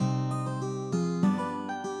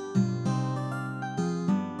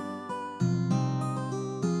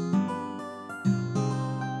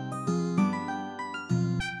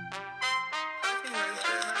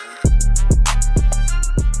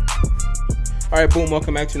All right, boom.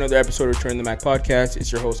 Welcome back to another episode of Return the Mac podcast. It's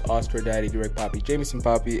your host, Oscar Daddy, Direct Poppy, Jameson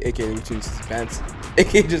Poppy, a.k.a. Routine Pants,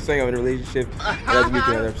 a.k.a. just saying I'm in a relationship. Another week,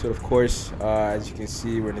 another episode, of course. As you can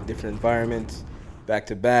see, we're in a different environment, back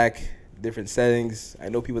to back, different settings. I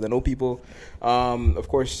know people that know people. Of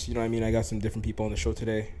course, you know what I mean? I got some different people on the show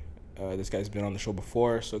today. This guy's been on the show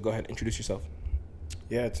before, so go ahead and introduce yourself.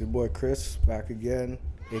 Yeah, it's your boy Chris, back again,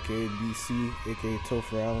 a.k.a. BC, a.k.a.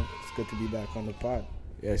 Topher Allen. It's good to be back on the pod.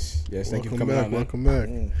 Yes. Thank you for coming on, man. Welcome back.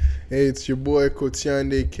 Hey, it's your boy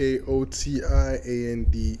Kotiande, Kotiande.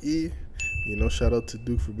 You know, shout out to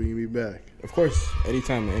Duke for bringing me back. Of course,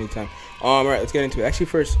 anytime. All right, let's get into it. Actually,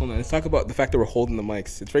 first, hold on. Let's talk about the fact that we're holding the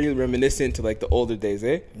mics. It's very reminiscent to like the older days,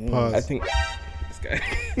 eh? Pause. I think this guy.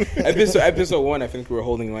 episode 1, I think we were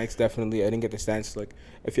holding mics. Definitely, I didn't get the stance like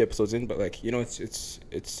a few episodes in, but like you know, it's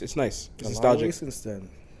nice. It's nostalgic. Long way since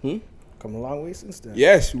then. Come a long way since then.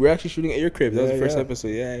 Yes, we're actually shooting at your crib. That was the first episode.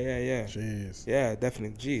 Yeah. Jeez. Yeah,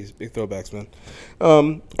 definitely. Jeez, big throwbacks, man.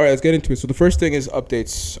 All right, let's get into it. So the first thing is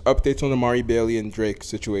updates on the Amari Bailey and Drake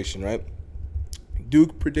situation, right?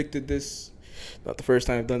 Duke predicted this. Not the first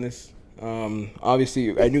time I've done this.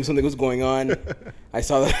 Obviously, I knew something was going on. I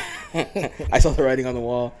saw the writing on the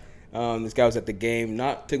wall. This guy was at the game,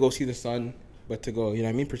 not to go see the son, but to go, you know what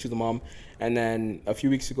I mean, pursue the mom. And then a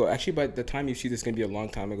few weeks ago, actually by the time you see this, it's going to be a long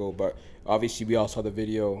time ago, but obviously we all saw the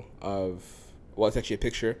video of, well, it's actually a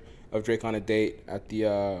picture of Drake on a date at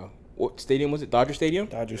the, what stadium was it? Dodger Stadium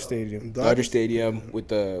Dodger Stadium with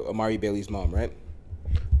the Amari Bailey's mom, right?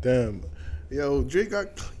 Damn. Yo, Drake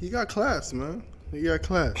got class, man. He got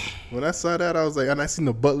class. When I saw that, I was like, and I seen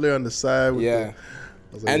the butler on the side. With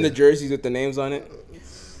the jerseys with the names on it.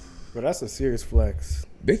 But that's a serious flex.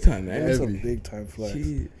 Big time, man. That's a Heavy. big time flex.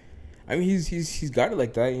 I mean, he's got it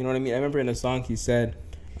like that. You know what I mean? I remember in a song he said,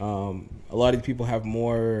 a lot of people have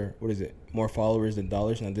more followers than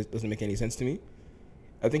dollars, and that doesn't make any sense to me.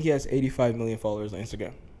 I think he has 85 million followers on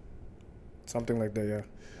Instagram. Something like that, yeah.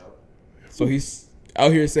 So he's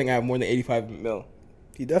out here saying I have more than 85 mil.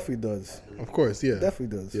 He definitely does. Of course, yeah.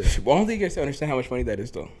 Definitely does. Yeah. Well, I don't think you guys understand how much money that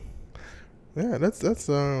is, though. Yeah,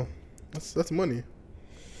 that's money.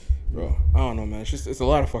 Bro, I don't know, man. It's a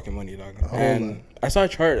lot of fucking money, dog. And I saw a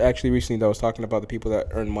chart actually recently that was talking about the people that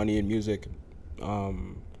earn money in music.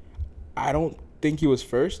 I don't think he was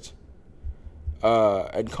first.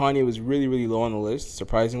 And Kanye was really, really low on the list.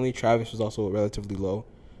 Surprisingly, Travis was also relatively low.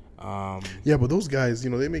 Yeah, but those guys, you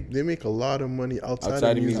know, they make a lot of money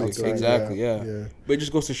outside of music. Exactly, yeah. Yeah. But it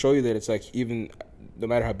just goes to show you that it's like even no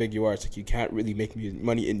matter how big you are, it's like you can't really make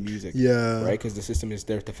money in music. Yeah. Right? Because the system is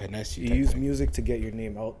there to finesse you. You use music to get your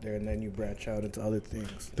name out there, and then you branch out into other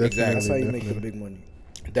things. Definitely, That's how you make the big money.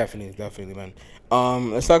 Definitely, man.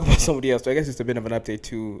 Let's talk about somebody else. So I guess it's a bit of an update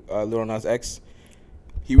to Lil Nas X.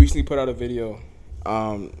 He recently put out a video.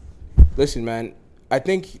 Listen, man, I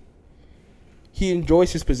think he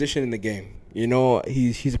enjoys his position in the game. You know,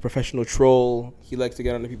 he's a professional troll. He likes to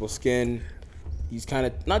get under people's skin. He's kind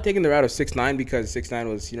of not taking the route of 6ix9ine because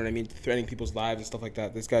 6ix9ine was, you know what I mean, threatening people's lives and stuff like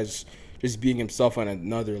that. This guy's just being himself on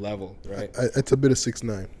another level, right? It's a bit of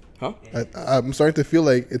 6ix9ine. Huh? I'm starting to feel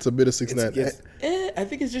like it's a bit of 6ix9ine. I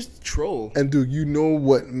think it's just troll. And dude, you know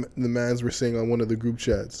what the mans were saying on one of the group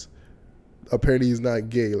chats? Apparently he's not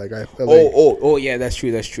gay. Like I felt Oh, yeah, that's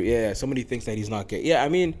true. Yeah, somebody thinks that he's not gay. Yeah, I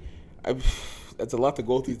mean, that's a lot to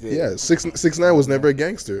go through. Yeah, 6ix9ine was never a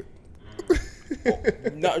gangster.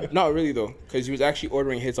 Not really though, because he was actually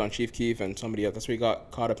ordering hits on Chief Keef and somebody else. That's where he got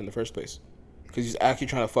caught up in the first place. Because he's actually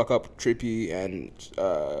trying to fuck up Trippie and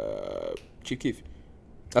Chief Keef.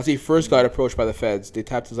 That's when he first got approached by the feds. They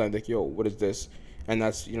tapped his line like, "Yo, what is this?" And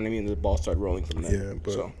that's, you know what I mean. The ball started rolling from there. Yeah,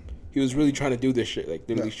 but so he was really trying to do this shit, like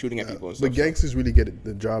literally shooting at people and stuff. But gangsters really get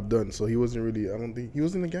the job done. So he wasn't really. I don't think he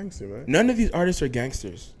wasn't a gangster, man. None of these artists are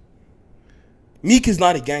gangsters. Meek is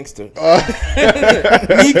not a gangster. Meek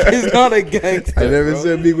is not a gangster. I never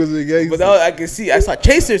said Meek was a gangster. But that, I can see. I saw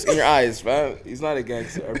chasers in your eyes, man. He's not a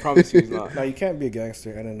gangster. I promise you, he's not. No, you can't be a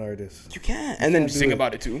gangster and an artist. You can, and then sing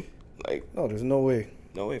about it too. Like, no, there's no way.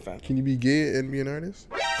 No way, fam. Can you be gay and be an artist?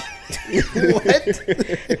 What?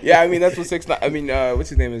 Yeah, I mean that's what 6ix9ine. I mean, what's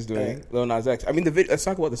his name is doing? Lil Nas X. I mean, the video. Let's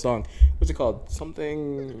talk about the song. What's it called?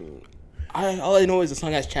 Something. All I know is the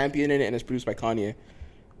song has Champion in it and it's produced by Kanye.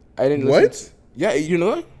 I didn't. What? Yeah, you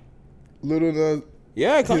know that? Little Nas.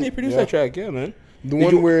 Yeah, Kanye produced that track. Yeah, man. The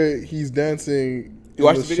one where he's dancing in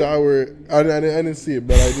watched the the video? shower. I didn't see it,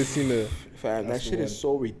 but I just seen the. Fam, that shit is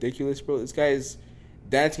so ridiculous, bro. This guy is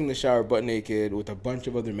dancing in the shower butt naked with a bunch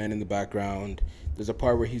of other men in the background. There's a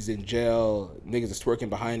part where he's in jail. Niggas are twerking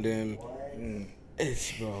behind him.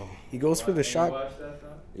 It's, bro. He goes for the shot.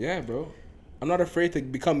 Yeah, bro. I'm not afraid to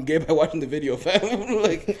become gay by watching the video, fam.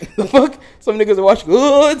 Like, the fuck? Some niggas are watching,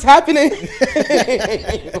 oh, it's happening.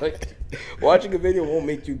 Like, watching a video won't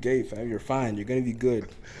make you gay, fam. You're fine. You're gonna be good.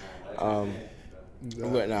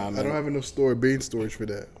 But nah, man. I don't have enough brain storage for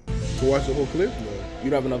that. To watch the whole clip? No. You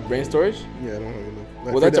don't have enough brain storage? Yeah, I don't have enough.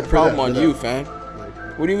 Like, Well, that's a problem on you, fam.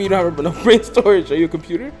 Like, What do you mean you don't have enough brain storage? Are you a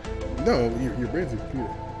computer? no, your brain's a computer.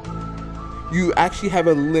 You actually have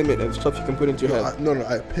a limit of stuff you can put into your head. No,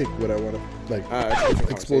 I pick what I want to like That's a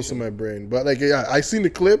different expose to conversation. my brain. But like, yeah, I seen the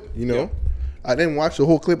clip. You know, Yeah. I didn't watch the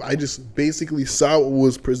whole clip. I just basically saw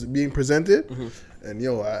what was being presented, Mm-hmm.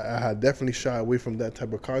 and I had definitely shied away from that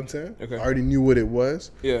type of content. Okay. I already knew what it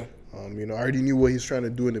was. Yeah. I already knew what he's trying to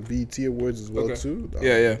do in the BET Awards as well Okay. too.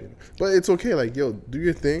 Yeah. But it's okay. Like, yo, do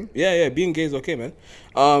your thing. Yeah. Being gay is okay,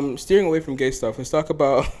 man. Steering away from gay stuff, let's talk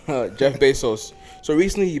about Jeff Bezos. So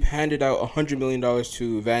recently, he handed out $100 million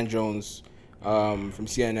to Van Jones from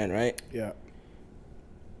CNN, right? Yeah.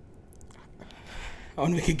 I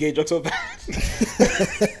want to make a gay joke so bad.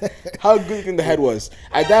 How good do you think the head was?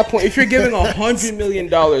 At that point, if you're giving $100 million,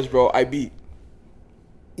 bro, I beat.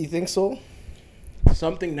 You think so?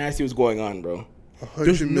 Something nasty was going on, bro.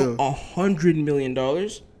 $100 million. $100 million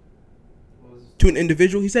to an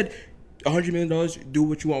individual. He said, $100 million, do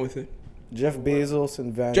what you want with it. Jeff Bezos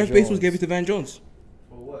and Van Jeff Jones. Bezos gave it to Van Jones.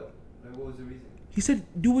 For what? Like, what was the reason? He said,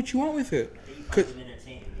 do what you want with it. He 'Cause- finds it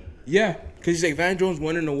entertaining. Yeah, because he's like, Van Jones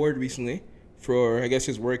won an award recently for, I guess,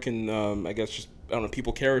 his work in, I don't know,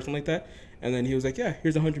 People Care or something like that. And then he was like, yeah,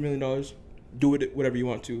 here's $100 million. Do it whatever you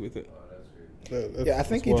want to with it. Yeah, I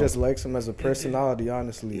think he just likes him as a personality,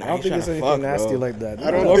 honestly. Nah, I don't he's think it's tryna anything fuck, nasty bro. like that.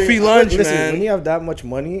 I don't Or think- free lunch, Listen, man. when you have that much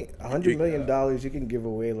money, $100 million you can give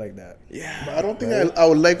away like that. Yeah. I don't think I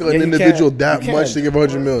would like an Yeah, you individual can. that You much can. to give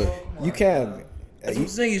 $100 million. You can. That's what I'm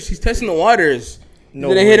saying. He's testing the waters. No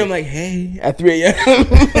Then they hit way. him like, hey, at 3 a.m.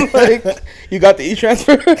 Like, you got the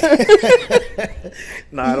e-transfer?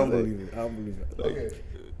 Nah, I don't believe it. I don't believe it. Okay.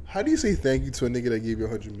 How do you say thank you to a nigga that gave you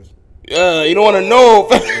 $100 million? You don't want to know.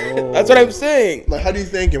 That's what I'm saying. Like, how do you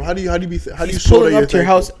thank him? How do you He's show that pulling you're up to your thankful?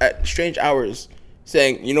 house at strange hours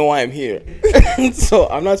saying, you know why I'm here. So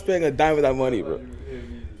I'm not spending a dime of that money, bro.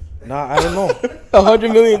 Nah, I don't know.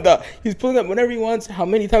 $100 million. He's pulling up whenever he wants, how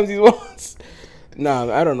many times he wants.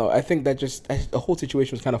 Nah, I don't know. I think that the whole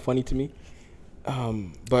situation was kind of funny to me.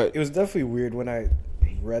 But It was definitely weird when I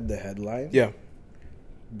read the headline. yeah.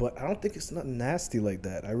 But I don't think it's not nasty like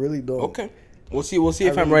that. I really don't. Okay. We'll see if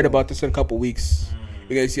I'm really right don't. about this in a couple weeks.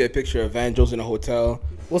 We're going to see a picture of Van Jones in a hotel.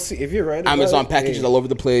 We'll see. If you're right about Amazon it, packages hey, all over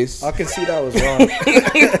the place. I can see that was wrong.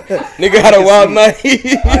 Nigga had a wild night.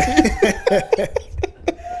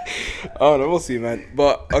 Oh no, we'll see, man.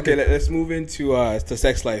 But okay, let's move into to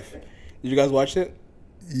Sex Life. Did you guys watch it?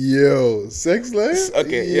 Yo, sex life?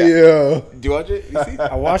 Okay, yeah. Yo. Did you watch it? You see?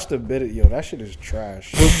 I watched a bit of that shit is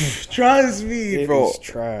trash. Trust me, It bro. is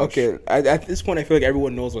trash. Okay, at this point, I feel like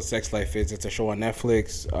everyone knows what Sex Life is. It's a show on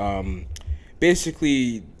Netflix.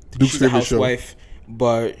 Basically, Duke's she's a favorite show. housewife,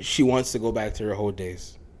 but she wants to go back to her whole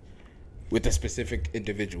days with a specific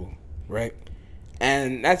individual, right?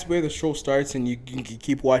 And that's where the show starts, and you can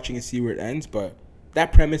keep watching and see where it ends. But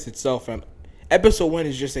that premise itself, episode 1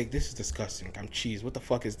 is just like, this is disgusting. I'm cheese. What the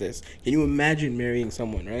fuck is this? Can you imagine marrying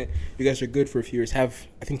someone, right? You guys are good for a few years. Have,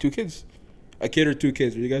 I think, 2 kids. A kid or 2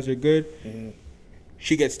 kids. You guys are good. Mhm.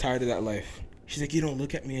 She gets tired of that life. She's like, you don't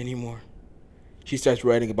look at me anymore. She starts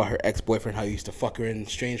writing about her ex-boyfriend, how he used to fuck her in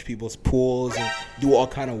strange people's pools and do all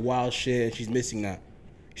kind of wild shit. And she's missing that.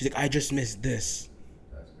 She's like, I just miss this.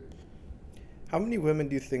 How many women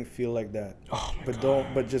do you think feel like that? Oh my God.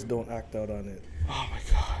 But just don't act out on it? Oh my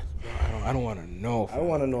God. Bro, I don't want to know. I don't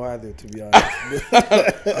want to know either, to be honest.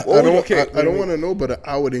 I don't want to know, but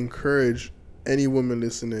I would encourage any woman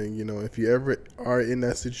listening, if you ever are in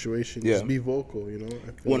that situation, Yeah. just be vocal, I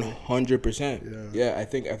feel like- 100%. Yeah, I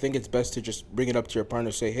think it's best to just bring it up to your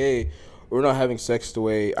partner. Say, hey, we're not having sex the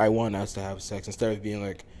way I want us to have sex. Instead of being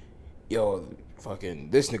like, yo, fucking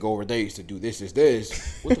this nigga over there used to do this.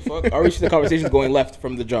 What the fuck? Already see the conversation's going left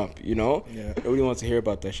from the jump, Yeah. Nobody wants to hear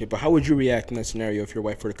about that shit. But how would you react in that scenario if your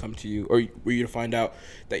wife were to come to you, or were you to find out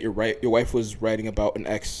that your wife was writing about an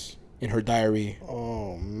ex in her diary,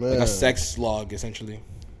 Oh man, like a sex log, essentially?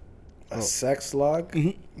 A sex log?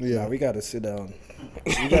 Mhm. Yeah, Nah, we got to sit down.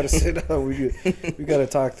 We got to sit down. We got to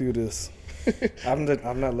talk through this. I'm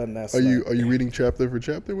not letting that slide. Are you reading chapter for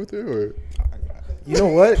chapter with her, or You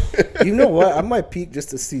know what? I might peek just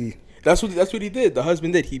to see. That's what he did. The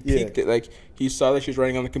husband did. He Yeah. peeked it. Like, he saw that she was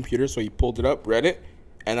writing on the computer, so he pulled it up, read it,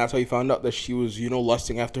 and that's how he found out that she was,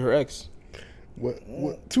 lusting after her ex.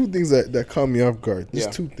 what? Two things that caught me off guard. Just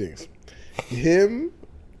Yeah. 2 things. Him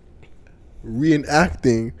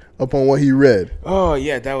reenacting upon what he read. Oh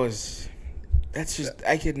yeah, that's just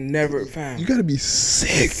I could never fam. You gotta be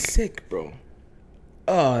sick. Sick, bro.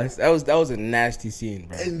 Oh, that was a nasty scene,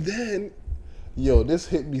 bro. And then, yo, this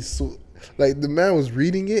hit me so. Like the man was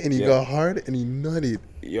reading it and he got hard and he nutted.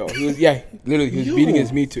 Yo, he was literally he was beating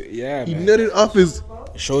his meat to it. Yeah, He man. nutted off his.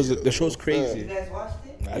 The show's crazy. You guys watched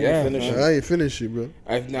it? I didn't finish it. I ain't finished it, bro.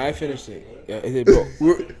 I finished it. Yeah, it did, bro.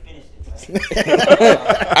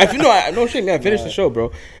 I finished the show,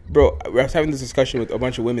 bro. Bro, I was having this discussion with a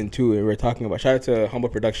bunch of women too, and we were talking about. Shout out to Humble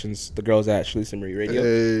Productions, the girls at Shalisa Marie Radio.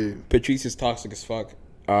 Hey. Patrice is toxic as fuck.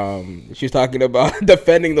 She was talking about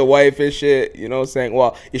defending the wife and shit. You know, saying,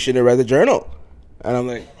 "Well, you should have read the journal." And I'm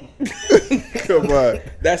like, Come on.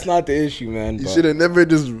 that's not the issue, man. You but- should have never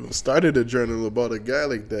just started a journal about a guy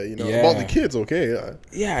like that, you know. Yeah. About the kids, okay.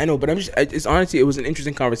 Yeah, I know, but it's honestly, it was an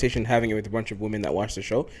interesting conversation having it with a bunch of women that watch the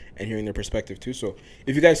show and hearing their perspective too. So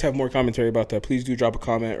if you guys have more commentary about that, please do drop a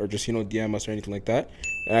comment or just, DM us or anything like that.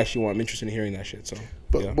 I'm interested in hearing that shit. So,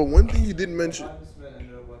 But yeah. but one thing you didn't mention. Why this man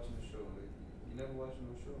ended up watching the show? Like, you never watched no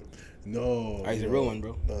show. No. He's a real one,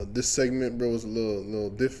 bro. This segment, bro, was a little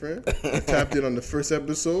different. I tapped in on the first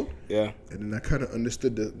episode, Yeah. and then I kind of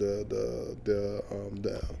understood the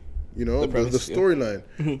premise, yeah. storyline,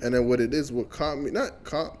 and then what it is, what not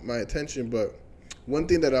caught my attention, but one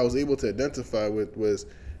thing that I was able to identify with was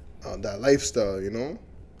that lifestyle,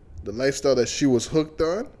 the lifestyle that she was hooked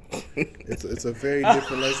on. It's a very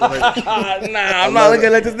different lifestyle. Like, I'm not gonna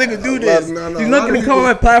let this nigga do this. no, He's not gonna come on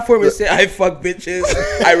my platform and say I fuck bitches.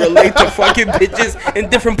 I relate to fucking bitches in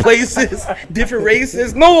different places, different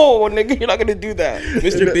races. No, nigga, you're not gonna do that,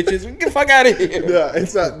 Mr. Bitches. Get the fuck out of here. Nah,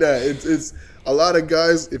 it's not that. It's a lot of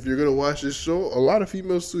guys. If you're gonna watch this show, a lot of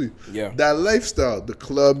females too. Yeah. That lifestyle, the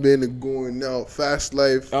clubbing and going out, fast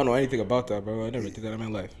life. I don't know anything about that, bro. I never did that in my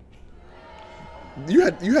life. You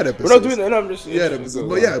had episodes. We're not doing that. No, I'm just. You had episodes,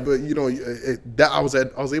 but that I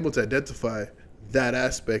was able to identify that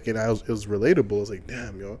aspect, and it was relatable. I was like,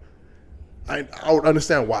 damn, yo, I would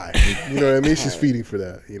understand why. You know what I mean? She's feeding for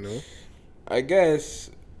that. I guess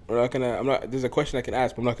we're not gonna. I'm not. There's a question I can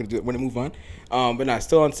ask, but I'm not gonna do it. We're gonna move on. But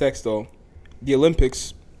still on sex though. The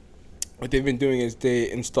Olympics, what they've been doing is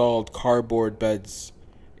they installed cardboard beds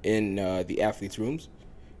in the athletes' rooms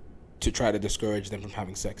to try to discourage them from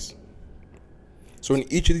having sex. So in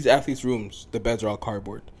each of these athletes' rooms, the beds are all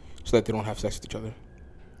cardboard, so that they don't have sex with each other.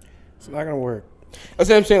 It's not gonna work. That's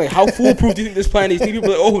what I'm saying. Like, how foolproof do you think this plan is? You think people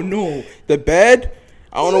are like, oh no, the bed?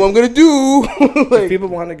 I don't know what I'm gonna do. If Like, people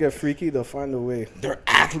want to get freaky, they'll find a way. they're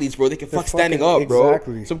athletes, bro. They can They're fuck standing fucking- up, bro.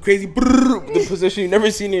 exactly. Some crazy the position you've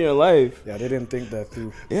never seen in your life. Yeah, they didn't think that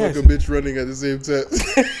through. Yeah, Fuck a bitch running at the same time.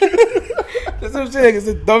 that's what I'm saying. It's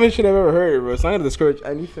the dumbest shit I've ever heard, bro. It's not gonna discourage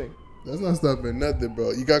anything. That's not stopping nothing,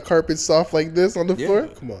 bro. You got carpet soft like this on the Yeah. floor?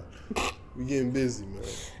 Come on, we getting busy, man.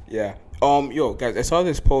 Yeah. Yo, guys, I saw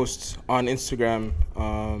this post on Instagram.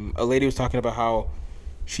 A lady was talking about how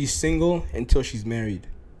she's single until she's married.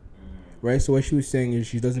 Right? So what she was saying is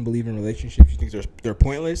she doesn't believe in relationships. She thinks they're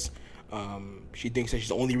pointless. She thinks that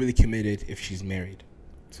she's only really committed if she's married.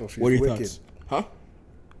 So she's What are your wicked. thoughts? Huh?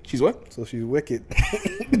 She's what? So she's wicked.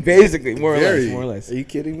 Basically, more or Very. less. More or less. Are you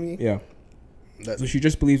kidding me? Yeah. So she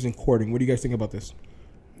just believes in courting. What do you guys think about this?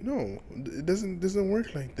 No, it doesn't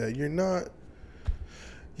work like that. You're not.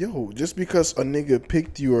 Yo, just because a nigga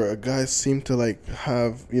picked you or a guy seemed to like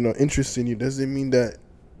have interest in you doesn't mean that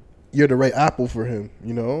you're the right apple for him.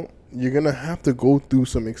 You're gonna have to go through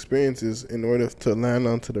some experiences in order to land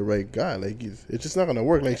onto the right guy. Like it's just not gonna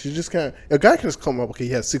work. Like she just can't. A guy can just come up. Okay,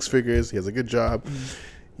 he has 6 figures. He has a good job.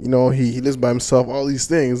 He lives by himself. All these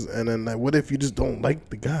things, and then like, what if you just don't like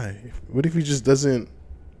the guy? What if he just doesn't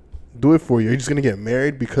do it for you? Are you just gonna get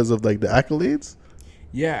married because of like the accolades?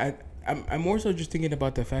 Yeah, I'm more so just thinking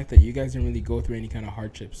about the fact that you guys didn't really go through any kind of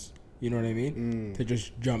hardships. You know what I mean? To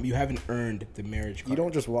just jump. You haven't earned the marriage card. You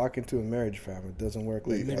don't just walk into a marriage, fam. It doesn't work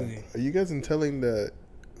like that. Literally. Are you guys telling that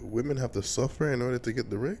women have to suffer in order to get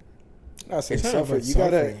the ring? I'm not saying It's not suffer. about You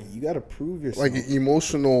suffering. gotta prove yourself. Like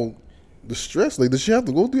emotional distress? Like, does she have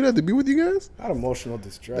to go through that to be with you guys? Not emotional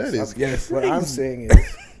distress. That is Yes. What I'm saying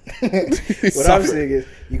is,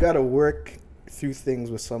 you gotta work through things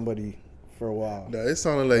with somebody for a while. Nah, it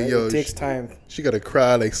sounded like, Right? yo, It takes time. she got to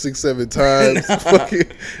cry like 6-7 times.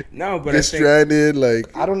 Fucking No, but get I think, stranded.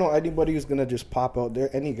 Like, I don't know anybody who's gonna just pop out there.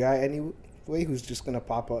 Any guy, anyway, who's just gonna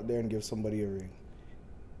pop out there and give somebody a ring.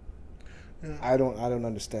 Yeah. I don't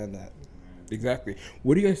understand that. exactly.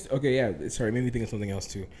 What do you guys? Okay, yeah. Sorry, made me think of something else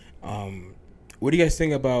too. What do you guys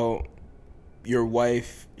think about your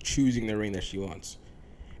wife choosing the ring that she wants?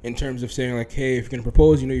 in terms of saying like, hey, if you're gonna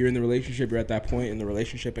propose, you're in the relationship, you're at that point in the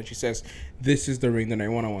relationship, and she says, this is the ring that I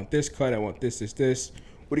want. I want this cut. I want this.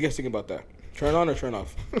 What do you guys think about that? Turn on or turn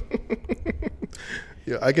off?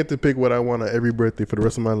 Yeah, I get to pick what I want at every birthday for the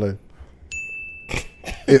rest of my life.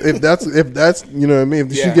 if that's you know what I mean.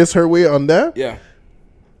 If she gets her way on that, Yeah.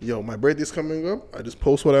 Yo, my birthday's coming up. I just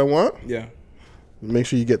post what I want. Yeah. Make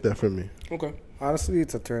sure you get that from me. Okay. Honestly,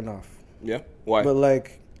 it's a turn off. Yeah. Why? But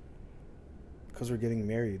like, because we're getting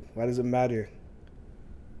married, why does it matter?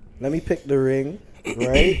 Let me pick the ring,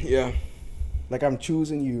 right? Yeah. Like I'm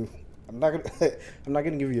choosing you. I'm not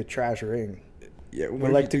gonna give you a trash ring. Yeah.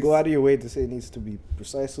 But like to go out of your way to say it needs to be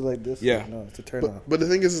precisely like this. Yeah. Like, no, it's a turn off. But the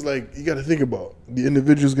thing is like you got to think about the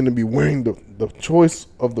individual's going to be wearing the choice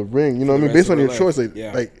of the ring. You know what I mean? Based on your choice,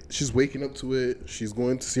 like she's waking up to it. She's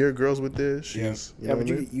going to see her girls with this. She's you know but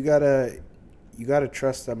what I mean? you gotta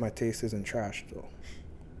trust that my taste isn't trash though.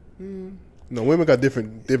 No, women got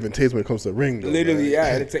different tastes when it comes to ring. Though, Literally,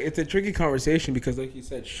 right? yeah. It's a tricky conversation because, like you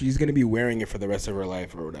said, she's gonna be wearing it for the rest of her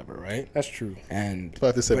life or whatever, right? That's true. And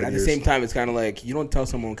 5 to 7 but at years. the same time, it's kind of like you don't tell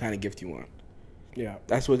someone what kind of gift you want. Yeah.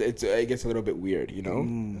 That's what it gets a little bit weird, you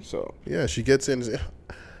know. So Yeah, she gets in. And says,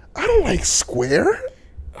 I don't like square.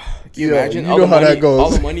 can you Yo, imagine you all know the how money, that goes. all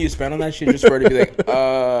the money you spend on that shit just for her to be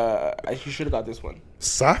like, you should have got this one.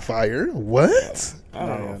 Sapphire? What? I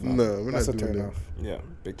don't know. No, we're That's a not doing turn that. off. Yeah,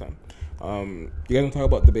 big time. You guys want to talk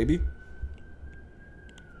about the baby?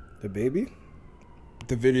 The baby?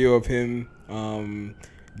 The video of him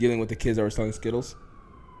dealing with the kids that were selling Skittles.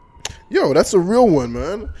 Yo, that's a real one,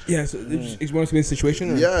 man. Yeah, so it's one of the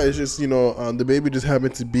situation. Or? Yeah, it's just the baby just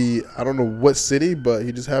happened to be I don't know what city, but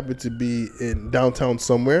he just happened to be in downtown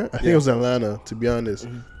somewhere. I think it was Atlanta, to be honest.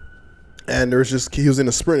 Mm-hmm. And he was in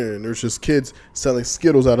a Sprinter, and there's just kids selling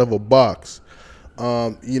Skittles out of a box.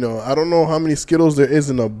 I don't know how many Skittles there is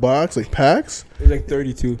in a box, like packs. It was like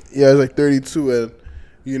 32. Yeah, it's like 32, and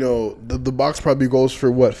the box probably goes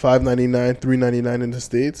for what, $5.99, $3.99 in the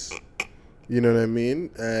States. You know what I mean?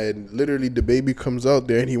 And literally the baby comes out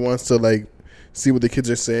there and he wants to like see what the kids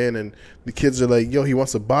are saying, and the kids are like, yo, he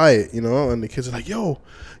wants to buy it, and the kids are like, yo,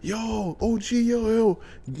 OG, yo,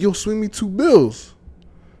 swing me $2.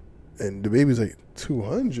 And the baby's like,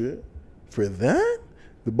 200 for that?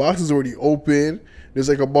 The box is already open. There's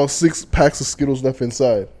like about 6 packs of Skittles left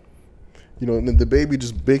inside. And then the baby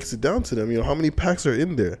just bakes it down to them. How many packs are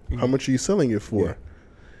in there? How much are you selling it for? Yeah.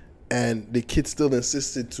 And the kid still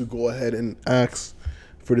insisted to go ahead and ask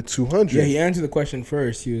for the 200. Yeah, he answered the question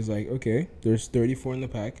first. He was like, okay, there's 34 in the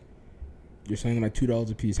pack. You're selling them at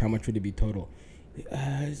 $2 a piece. How much would it be total?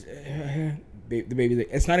 The baby's like,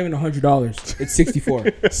 it's not even $100. It's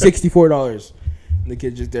 $64. And the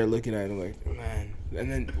kid's just there looking at him like, man. And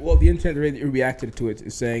then, the internet really reacted to it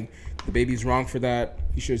is saying the baby's wrong for that.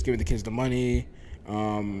 He should have given the kids the money.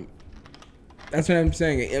 That's what I'm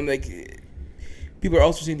saying. And like, people are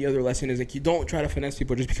also saying the other lesson is like, you don't try to finesse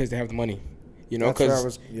people just because they have the money.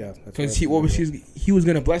 Because he was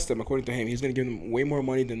gonna bless them according to him. He was gonna give them way more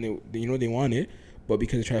money than they wanted, but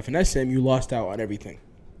because they tried to finesse him, you lost out on everything.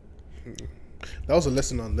 That was a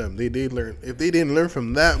lesson on them. They learned. If they didn't learn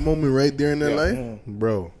from that moment right there in their life,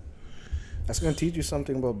 bro, that's gonna teach you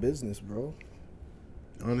something about business, bro.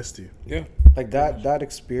 Honesty. Yeah. Like that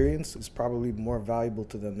experience is probably more valuable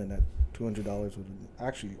to them than that $200 would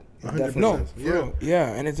actually. Definitely. No, for real.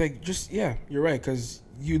 Yeah, and it's like you're right, because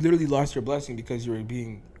you literally lost your blessing because you were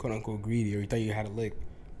being quote unquote greedy, or you thought you had a lick.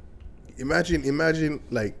 Imagine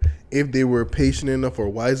like if they were patient enough or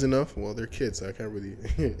wise enough. Well, they're kids, so I can't really,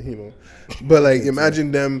 But like,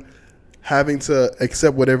 imagine them having to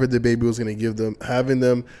accept whatever the baby was gonna give them, having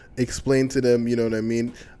them explain to them, you know what I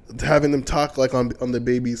mean, having them talk like on the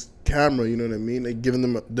baby's camera, you know what I mean, like giving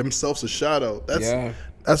them themselves a shout out.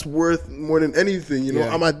 That's worth more than anything,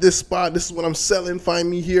 Yeah. I'm at this spot. This is what I'm selling. Find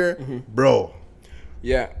me here, bro.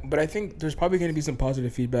 Yeah, but I think there's probably going to be some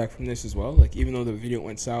positive feedback from this as well. Like, even though the video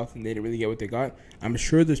went south and they didn't really get what they got, I'm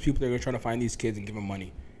sure there's people that are going to try to find these kids and give them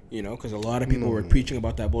money. Because a lot of people were preaching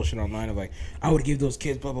about that bullshit online of like, I would give those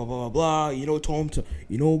kids blah, blah, blah, blah, blah. Told them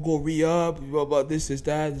to, go re-up, blah, blah, this, that.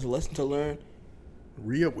 There's a lesson to learn.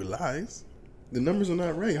 Re-up with lies? The numbers are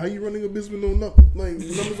not right. How you running a business with the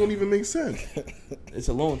numbers don't even make sense. It's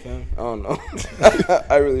a loan, fam. I don't know.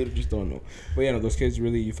 I really just don't know. But yeah, no, those kids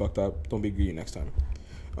really, you fucked up. Don't be greedy next time.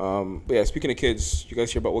 But yeah, speaking of kids, you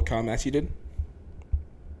guys hear about what Kyle Massey did?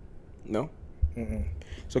 No? Mm-mm.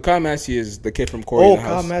 So Kyle Massey is the kid from Corey in the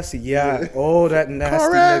House. Kyle Massey, yeah. Oh, that nasty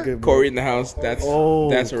Correct. nigga, bro. Corey in the House. That's a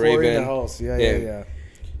Corey Raven. in the House. Yeah.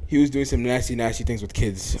 He was doing some nasty things with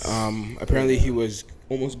kids. Apparently, he was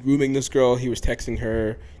almost grooming this girl. He was texting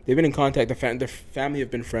her. They've been in contact. The family have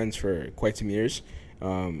been friends for quite some years.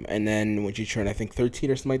 And then when she turned, I think 13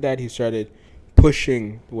 or something like that, he started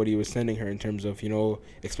pushing what he was sending her in terms of,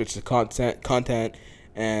 explicit content,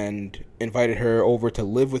 and invited her over to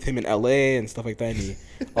live with him in LA and stuff like that. And he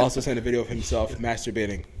also sent a video of himself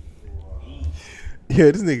masturbating.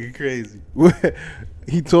 Yeah, this nigga crazy.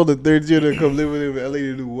 He told the third year to come live with him in LA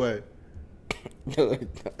to do what?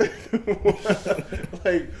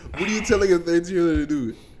 Like, what are you telling a third year to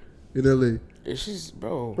do in LA? It's just,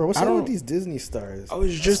 bro. Bro, what's I up don't- with these Disney stars? I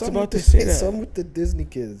was just Something about with to the- say it's that. Something with the Disney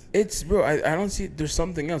kids. It's, bro, I don't see, there's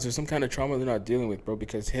something else. There's some kind of trauma they're not dealing with, bro,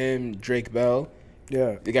 because him, Drake Bell,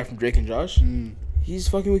 Yeah. the guy from Drake and Josh, he's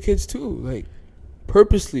fucking with kids too, like,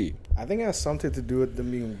 purposely. I think it has something to do with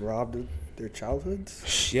them being robbed of their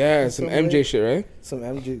childhoods. Yeah, In some some MJ way. shit, right? Some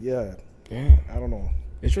MJ, yeah. Yeah. I don't know.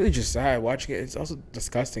 It's really just sad watching it. It's also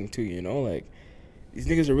disgusting too, like, these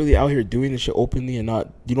niggas are really out here doing this shit openly and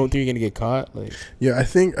not, you don't think you're gonna get caught? Like, Yeah, I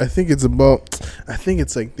think it's about. I think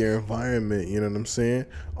it's like their environment. You know what I'm saying?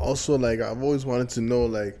 Also, like I've always wanted to know,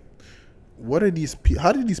 like, what are these?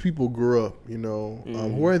 How did these people grow up?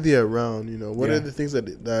 Who are they around? What Yeah. are the things that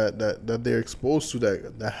they're exposed to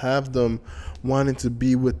that have them wanting to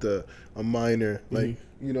be with a minor? Like,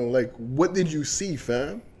 like what did you see,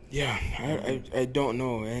 fam? yeah, I don't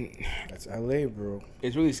know, and That's LA, bro.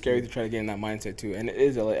 it's really scary to try to get in that mindset too. And it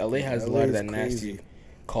is LA. LA has a lot of LA that is nasty crazy.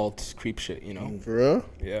 cult creep shit, For real?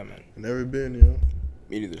 Yeah, man. Never been,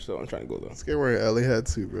 Me neither. So I'm trying to go though. Scared wearing LA hat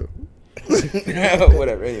too, bro.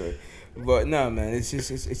 Whatever. Anyway, but no, man, it's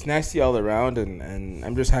just it's nasty all around, and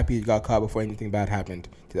I'm just happy he got caught before anything bad happened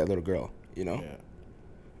to that little girl. Yeah.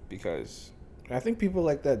 Because I think people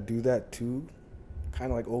like that do that too,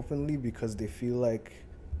 kind of like openly, because they feel like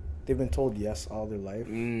they've been told yes all their life,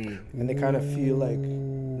 and they kind of feel like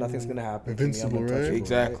nothing's gonna happen. Invincible, to me. I'm right? untouchable,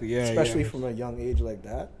 Exactly, yeah, Especially yeah. from a young age like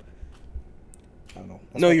that. I don't know.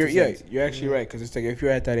 That's no, my you're two yeah, cents. you're actually right. Because it's like if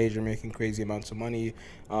you're at that age, you're making crazy amounts of money,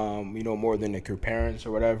 more than like your parents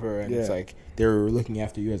or whatever, and it's Yeah. like they're looking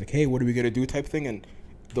after you as like, hey, what are we gonna do type thing, and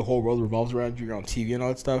the whole world revolves around you. You're on TV and all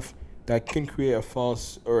that stuff. That can create a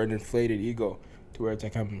false or an inflated ego to where it's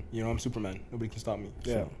like I'm Superman. Nobody can stop me.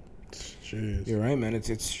 Yeah. Jeez. You're right, man. It's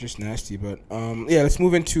just nasty, but yeah. Let's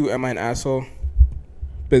move into Am I an Asshole?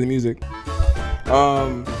 Play the music.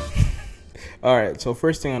 All right. So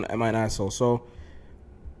first thing on Am I an Asshole? So,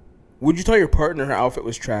 would you tell your partner her outfit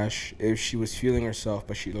was trash if she was feeling herself,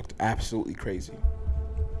 but she looked absolutely crazy?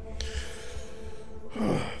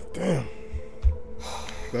 Damn.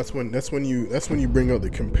 That's when you bring out the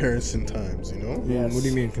comparison times, Yes. What do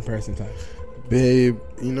you mean comparison time? Babe,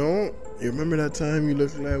 you remember that time you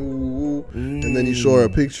looked like woo, and then you show her a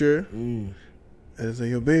picture, and it's like,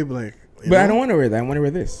 yo, babe, like. But I don't want to wear that. I want to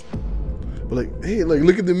wear this. But like, hey, like,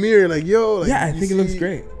 look at the mirror, like, yo. Like, Yeah, I you think it looks see-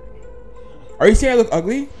 great. Are you saying I look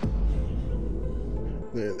ugly?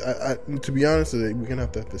 I to be honest, we're gonna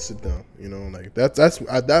have to sit down. Like that's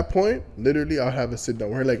at that point. Literally, I'll have a sit down.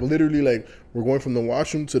 We're like literally like we're going from the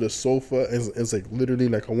washroom to the sofa. It's like literally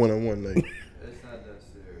like a 1-on-1. Like It's not that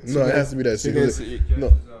serious. no, it has to be that serious. Judges No,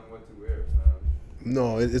 on what to wear, fam.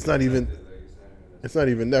 no, it's not even. Like, It's not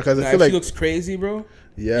even that because Nah, I if feel she like looks crazy, bro.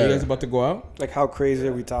 yeah. You guys about to go out? Like, how crazy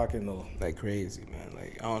are we talking though? Like crazy, man.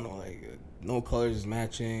 Like I don't know, like no colors is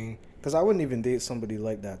matching. Because I wouldn't even date somebody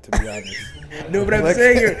like that, to be honest. No, but I'm Like-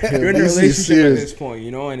 saying you're in a This is relationship at serious. this point,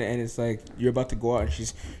 and it's like you're about to go out and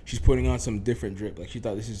she's putting on some different drip. Like she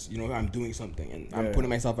thought this is, I'm doing something and I'm Yeah. putting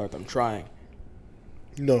myself out. I'm trying.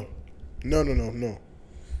 No.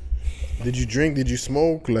 Did you drink? Did you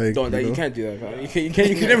smoke? Like Don't you you know? can't do that. Bro. You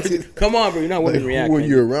can never do. Come on, bro. You're not Like, women who react. were man.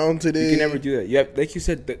 you around today? You can never do that. You have, like you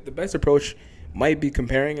said, the best approach might be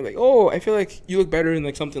comparing. Like, oh, I feel like you look better in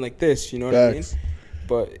like something like this. You know what Facts. I mean?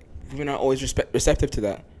 But we're not always receptive to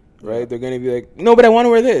that, right? They're gonna be like, no, but I want to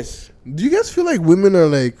wear this. Do you guys feel like women are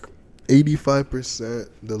like 85%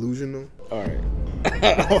 delusional? All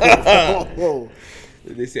right. Whoa.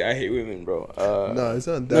 They say I hate women, bro. No, it's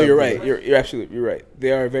not that. No, you're bad. right. You're absolutely right.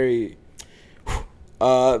 They are very.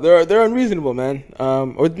 They're unreasonable, man.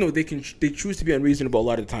 Or no, they choose to be unreasonable a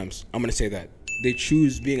lot of the times. I'm gonna say that they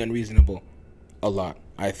choose being unreasonable a lot.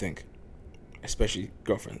 I think, especially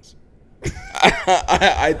girlfriends.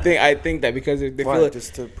 I think that because if they Why? feel like,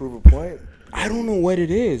 Just to prove a point? I don't know what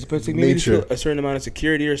it is, but it's like maybe they Nature. feel a certain amount of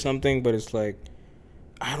security or something. But it's like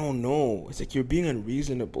I don't know. It's like you're being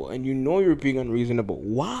unreasonable, and you're being unreasonable.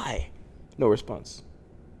 Why? No response.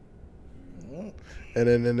 And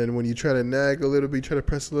then when you try to nag a little bit, you try to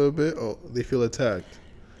press a little bit, oh, they feel attacked.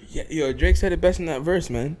 Yeah, yo, Drake said it best in that verse,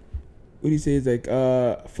 man. What he say is like,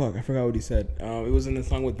 fuck, I forgot what he said. It was in the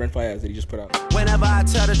song with Brent Faiyaz that he just put out. Whenever I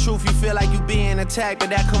tell the truth, you feel like you being attacked, but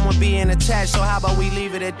that come with being attached. So how about we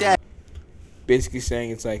leave it at that? basically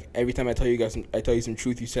saying it's like every time I tell you some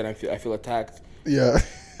truth, you said I feel attacked. Yeah.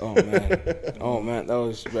 Oh man, that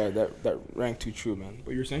was bad. That rang too true, man.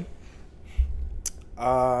 What you were saying?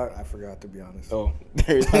 I forgot, to be honest. Oh,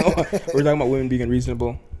 we're talking about women being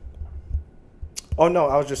unreasonable. Oh no,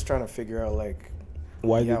 I was just trying to figure out like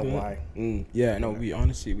Why? yeah, they do it? why? Yeah, no, we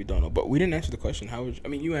honestly we don't know, but we didn't answer the question.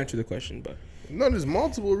 You answered the question, but No, there's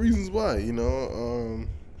multiple reasons why.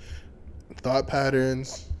 Thought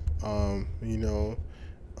patterns.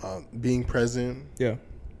 Being present. yeah.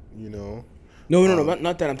 No,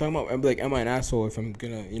 not that. I'm talking about. I'm like, am I an asshole if I'm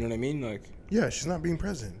gonna, you know what I mean? Like, yeah, she's not being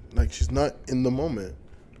present. Like she's not in the moment.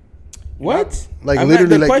 what? Like, I'm literally,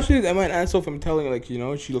 the like- question is, am I an asshole if I'm telling her, like,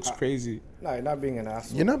 she looks crazy? No, you're not being an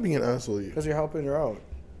asshole. You're not being an asshole. because you're helping her out.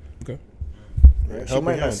 Okay. Right? She Helping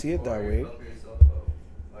might not hand. see it that Or way. you help yourself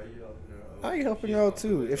out. Are you helping her out? How you helping her out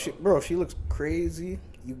too? If she looks crazy,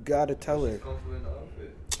 you gotta tell her. She's comfortable in the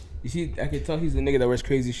outfit. You see, I can tell he's the nigga that wears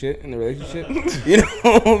crazy shit in the relationship. You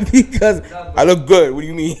know, because I look good. What do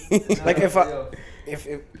you mean? Like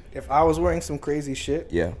if I was wearing some crazy shit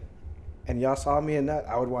Yeah. and y'all saw me in that,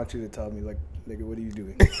 I would want you to tell me like, nigga, what are you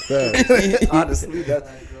doing? Facts. Honestly,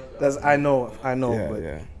 that's I know, Yeah, but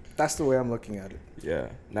yeah. that's the way I'm looking at it. Yeah.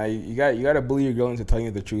 Now you gotta bully your girl into telling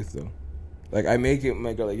you the truth though. Like I make it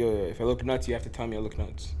my girl like, yo, if I look nuts, you have to tell me I look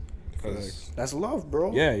nuts. Cause That's love,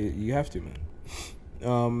 bro. yeah, you have to, man.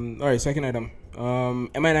 All right, second item. Am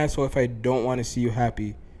I an asshole if I don't want to see you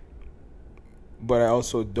happy, but I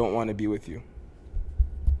also don't want to be with you?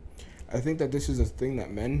 I think that this is a thing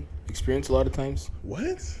that men experience a lot of times.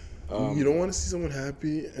 What? Um, You don't want to see someone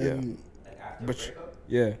happy, and But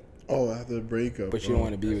yeah, after the breakup. but you don't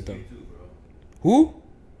want to be with them. You too, bro. Who?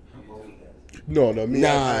 No, me. Nah,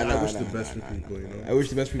 I wish nah, the best nah, for people. I wish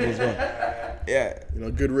the best people as well. Yeah.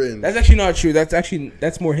 Good riddance. That's actually not true.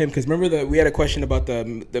 That's more him. Because remember that we had a question about the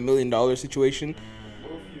 $1 million situation.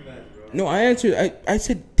 What if you meant, bro? No, I answered. I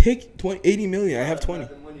said take 80 million. I have 20. Not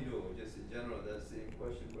the money though, just in general, that's the same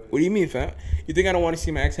question, bro. What do you mean, fam? You think I don't want to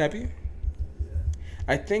see my ex happy?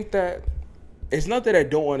 I think that it's not that I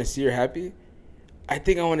don't want to see her happy. I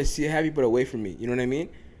think I want to see her happy, but away from me. You know what I mean?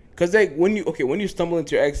 Because like when you stumble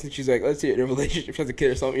into your ex and she's like, let's say in a relationship, she has a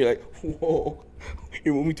kid or something, you're like, whoa,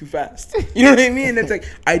 you're moving too fast. You know what I mean? It's like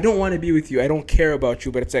I don't want to be with you. I don't care about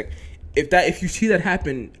you. But it's like if you see that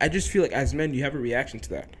happen, I just feel like as men you have a reaction to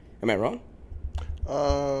that. Am I wrong?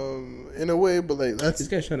 In a way, but like that's This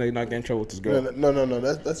guy's trying to not get in trouble with this girl. no.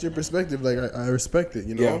 That's your perspective. Like I respect it,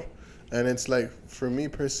 Yeah. And it's like for me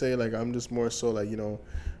per se, like I'm just more so like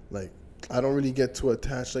like I don't really get too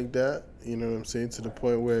attached like that. You know what I'm saying? To the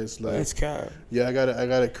point where it's like, That's cap. yeah, I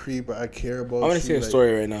gotta creep. I care about. I'm gonna you, say a like,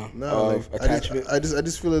 story right now No, of like, attachment. I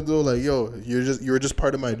just feel as though like, yo, you were just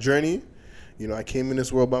part of my journey. I came in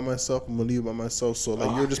this world by myself. I'm gonna leave by myself. So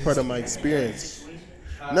like, you're just part of my experience.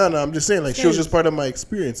 No, I'm just saying like she was just part of my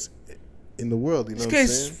experience in the world. You know This what I'm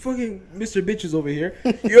guy's saying? fucking Mr. Bitches over here.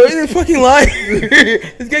 Yo, he's fucking lying.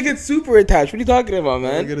 This guy gets super attached. What are you talking about, I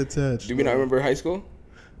man? get attached. Do we not remember high school?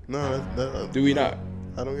 No, Do we not?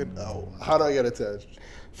 I don't get. Oh, how do I get attached?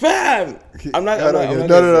 Fam! I'm not. How do I I'm get-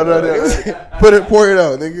 not No. Pour it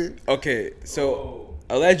out, nigga. Okay, so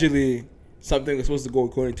allegedly something was supposed to go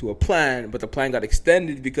according to a plan, but the plan got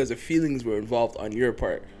extended because of feelings were involved on your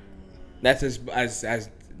part. That's as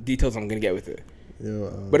details I'm gonna get with it. Yeah.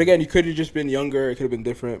 But again, you could have just been younger. It could have been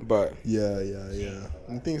different. But Yeah.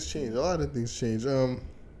 And things change. A lot of things change.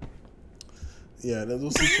 Yeah,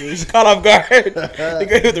 those situations. caught off guard. The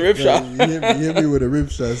guy with the rip shot. You hit me with a rip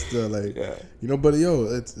shot still, like, Yeah. but yo,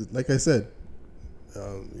 it's like I said,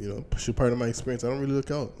 she's part of my experience. I don't really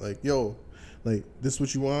look out. Like, yo, like this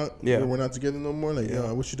what you want? Yeah. We're not together no more. Like, Yeah. yo,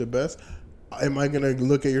 I wish you the best. Am I gonna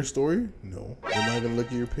look at your story? No. Am I gonna look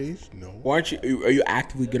at your page? No. Why aren't you? Are you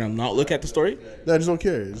actively gonna not look at the story? No, I just don't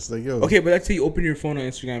care. It's just like, yo. Okay, but let's say you open your phone on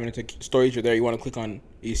Instagram and it's like stories are there. You want to click on,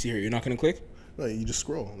 you see her. You're not gonna click. No, you just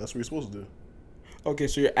scroll. That's what you're supposed to do. Okay,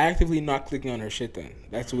 so you're actively not clicking on her shit then.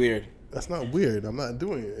 That's weird. That's not weird. I'm not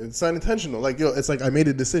doing it. It's not intentional. Like, yo, it's like I made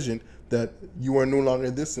a decision that you are no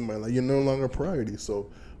longer this in my life. You're no longer a priority. So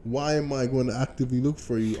why am I going to actively look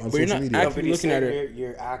for you on But you're social not media? actively looking at her.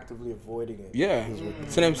 You're actively avoiding it. Yeah,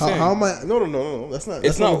 that's what I'm saying. How am I? No. That's not. It's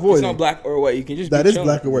That's not. avoiding. It's not black or white. You can just. That be is chilling.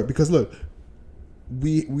 black or white because look,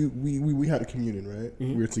 we had a communion, right?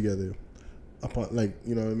 Mm-hmm. We were together. Upon like,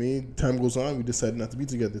 you know what I mean. Time goes on, we decided not to be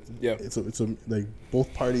together. Yeah. It's a like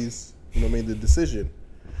both parties, made the decision.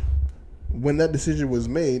 When that decision was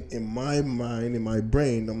made, in my mind, in my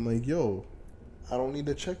brain, I'm like, yo, I don't need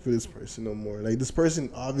to check for this person no more. Like, this person,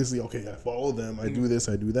 obviously, okay, I follow them, I do this,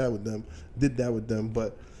 I do that with them, did that with them,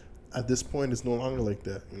 but at this point, it's no longer like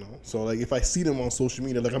that, So, like, if I see them on social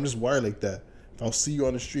media, like, I'm just wired like that. I'll see you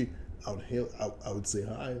on the street. I would hail. I would say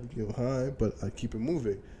hi, give hi, but I keep it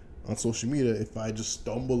moving. On social media, if I just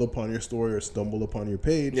stumble upon your story or stumble upon your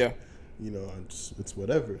page, Yeah. you know, it's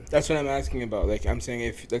whatever. That's what I'm asking about. Like, I'm saying,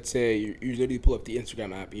 if let's say you literally pull up the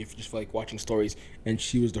Instagram app, if you just like watching stories, and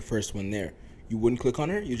she was the first one there, you wouldn't click on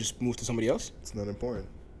her. You just move to somebody else. It's not important.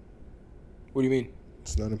 What do you mean?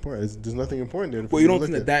 It's not important. There's nothing important there. Well, you don't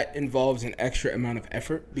think that involves an extra amount of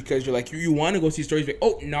effort because you're like you want to go see stories, like,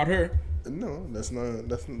 oh, not her. No, there's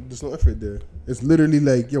no effort there. It's literally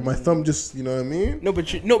like, yo, my thumb just, you know what I mean? No,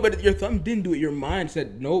 but your thumb didn't do it. Your mind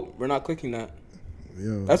said, nope, we're not clicking that.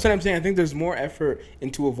 Yo. That's what I'm saying. I think there's more effort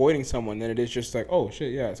into avoiding someone than it is just like, oh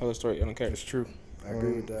shit, yeah, tell the story. I don't care. It's true. I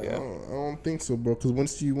agree with that. Yeah. I don't think so, bro. Because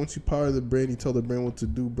once you power the brain, you tell the brain what to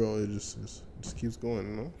do, bro. It just keeps going,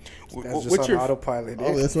 you know. That's just What's on your autopilot.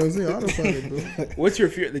 Oh, that's what I'm saying. Autopilot, bro. what's your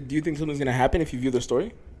fear? Like, do you think something's gonna happen if you view the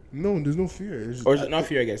story, No, there's no fear. It's just, or is it not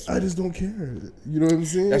fear? I guess I just don't care. You know what I'm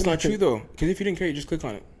saying? that's not true though. Because if you didn't care, you just click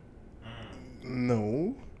on it.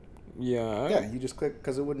 No, Yeah. Yeah, you just click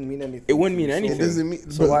because it wouldn't mean anything. It wouldn't to you, mean anything. it doesn't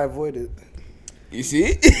mean. So why avoid it? You see?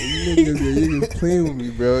 You niggas playing with me,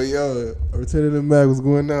 bro. Yo, Return of the Mag, what's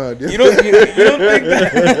going on? You don't think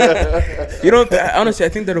that? You don't. Honestly, I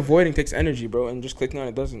think that avoiding takes energy, bro, and just clicking on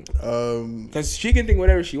it doesn't. Because she can think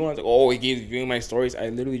whatever she wants. Like, oh, he keeps viewing my stories. I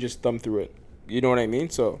literally just thumb through it. You know what I mean?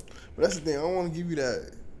 So. But that's the thing. I don't want to give you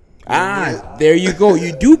that. There you go.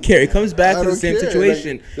 You do care. It comes back I to the don't same care.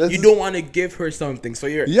 situation. Like, that's you just- don't want to give her something, so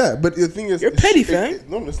you're. Yeah, but the thing is, You're petty, fam.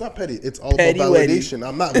 No, it's not petty. It's all Petty about weddy. validation.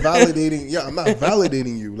 I'm not validating. Yeah, I'm not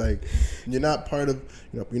validating you. Like, you're not part of.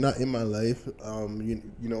 You know, you're not in my life. You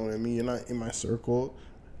know what I mean. You're not in my circle.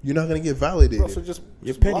 You're not gonna get validated. Bro, so just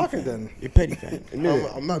petty, block her fam. then. You're petty, fam.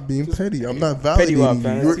 I'm not being petty. I'm not petty wop, validating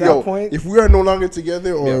fam. you. At that Yo, point- if we are no longer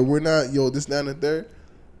together or Yeah. we're not, yo, this, that, and the third,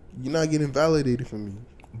 you're not getting validated from me.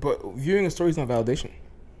 But viewing a story is not validation.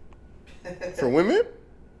 For women,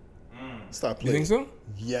 stop You playing. think so?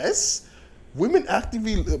 Yes. Women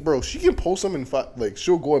actively, bro. She can post something. Like,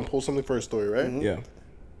 she'll go and post something for her story, right? Yeah.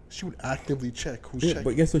 She would actively check who's Yeah, checking.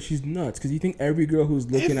 but guess what? She's nuts because you think every girl who's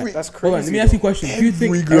looking Every- at That's Hold on, let crazy, me ask you a though. question. Do you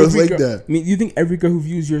think Every girl's every like girl, that. I mean, do you think every girl who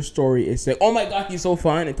views your story is saying, "Oh my god, he's so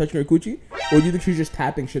fine," and touching her coochie, or do you think she's just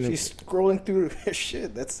tapping shit? She's scrolling through her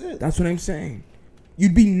shit. That's it. That's what I'm saying.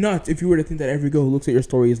 You'd be nuts if you were to think that every girl who looks at your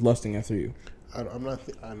story is lusting after you. I'm not.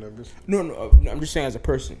 I never. No, I'm just saying as a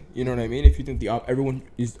person. You know what I mean? If you think everyone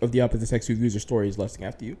is of the opposite sex who views your story is lusting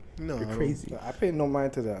after you, No, you're I don't. crazy. I pay no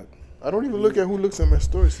mind to that. I don't even look at who looks at my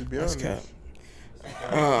stories. To be That's honest.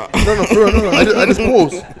 cap. No, for real, no. I just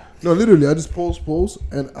post. No, literally, I just post,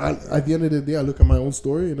 and at the end of the day, I look at my own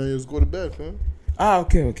story and I just go to bed, man.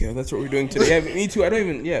 Okay. That's what we're doing today. Yeah, me too. I don't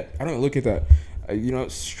even look at that.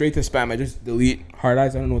 Straight to spam. I just delete hard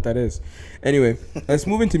eyes. I don't know what that is. Anyway, let's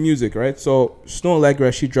move into music, right? So, Snow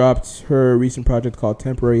Allegra, she dropped her recent project called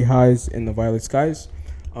Temporary Highs in the Violet Skies.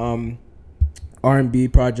 R&B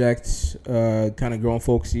project, kind of grown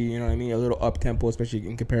folksy, you know what I mean? A little up-tempo, especially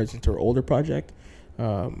in comparison to her older project.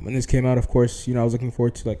 When this came out, of course, I was looking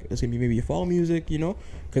forward to, like, let's say maybe a fall music, because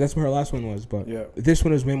that's what her last one was. But Yeah. this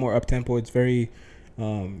one is way more up-tempo. It's very,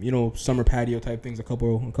 summer patio type things, a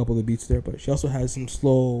couple of the beats there. But she also has some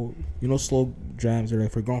slow jams that are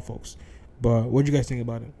for grown folks. But what do you guys think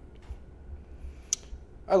about it?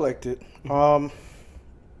 I liked it.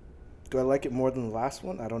 Do I like it more than the last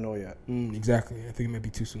one? I don't know yet. Exactly. I think it might be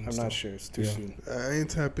too soon. I'm still. not sure. It's too Yeah. soon. I ain't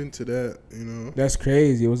tap into that, That's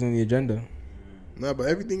crazy. It wasn't on the agenda. Nah, but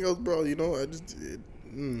everything else, bro, I just it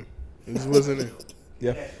just wasn't it. Yeah.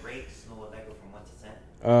 You guys rate Snow Allegra from 1 to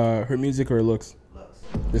 10? Her music or her looks. Looks.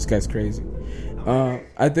 This guy's crazy.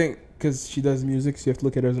 I think because she does music, so you have to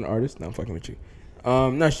look at her as an artist. No, I'm fucking with you.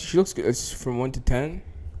 No, she looks good. It's from 1 to 10.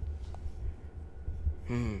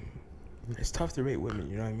 It's tough to rate women.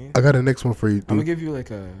 You know what I mean? I got a next one for you, I'm gonna dude. give you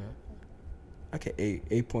like an 8.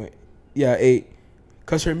 8.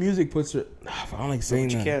 Cause her music puts her. I don't like saying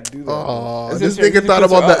But you that. can't do that. Oh, It's this just her nigga music thought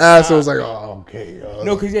puts about her the up. ass. I was like, oh, okay.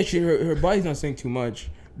 No, cause her body's not saying too much,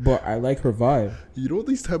 but I like her vibe. You know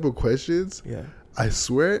these type of questions? Yeah. I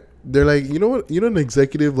swear they're like, you know what? You know an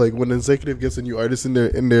executive, like when an executive gets a new artist in their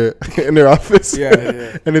in their office,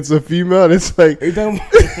 Yeah. and it's a female, and it's like, Are you talking about,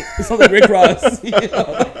 it sounds like Rick Ross.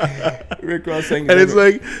 Rick Ross saying, and it's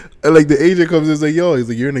like the agent comes in, it's like, yo, he's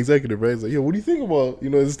like, you're an executive, right? He's like, yo, what do you think about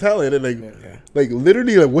his talent? And like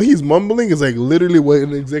literally, like what he's mumbling is like literally what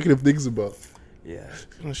an executive thinks about. yeah.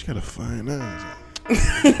 She got a fine ass. No,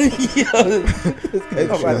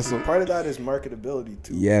 but part of that is marketability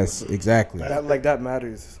too. Yes, exactly. That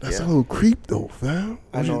matters. That's a little creep though, fam.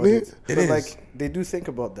 I What know you it think? is. It But is. like they do think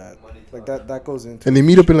about that. Like that goes into. And they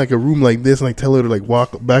meet up in like a room like this, and like tell her to like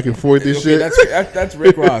walk back and forth and shit. That's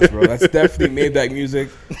Rick Ross, bro. That's definitely Maybach music.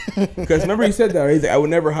 Because remember he said that, right? He's like, I would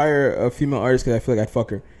never hire a female artist because I feel like I'd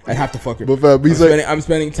fuck her. I'd have to fuck her. But I'm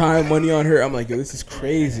spending time, money on her. I'm like, yo, this is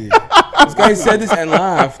crazy. This guy said this and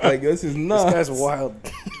laughed. Like, yo, this is nuts. This guy's wild.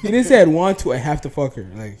 He didn't say I'd want to. I have to fuck her.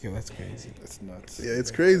 Like, yo, that's crazy. That's nuts. Yeah,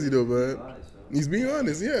 it's crazy though, man. He's being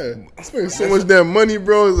honest. Yeah, spending so much damn money,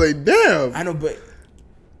 bro. It's like, damn. I know, but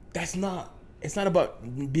that's not. It's not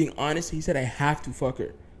about being honest. He said I have to fuck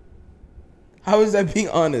her. How is that being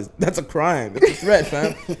honest? That's a crime. That's a threat,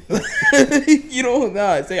 fam. You know,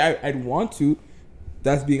 nah. Say I'd want to.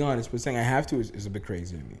 That's being honest. But saying I have to is a bit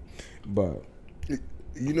crazy to me. But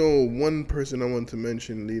you know, one person I want to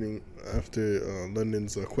mention leading after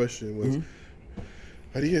London's question was,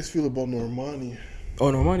 how do you guys feel about Normani?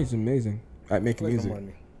 Oh, Normani's amazing at making music.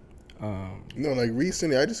 No, like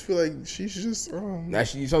recently, I just feel like she's just.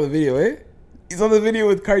 Actually, you saw the video, eh? You saw the video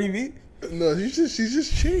with Cardi B? No, she's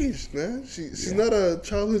just changed, man. She's not a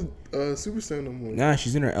childhood superstar no more. Nah,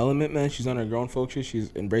 she's in her element, man. She's on her grown folk shit.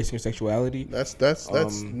 She's embracing her sexuality. That's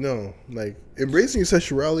no, like embracing your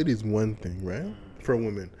sexuality is one thing, right? For a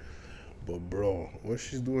woman, but bro, what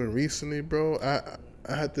she's doing recently, bro,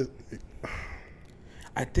 I had to.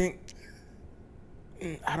 I think.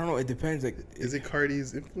 I don't know. It depends. Like, is it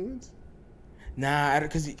Cardi's influence? Nah,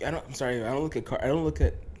 I'm sorry. I don't look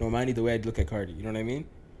at Normani the way I'd look at Cardi. You know what I mean?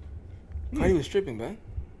 Cardi was stripping, man.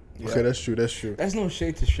 Yeah. Okay, that's true. That's no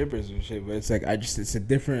shade to strippers and shit, but it's like it's a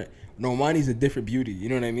different. Normani's a different beauty. You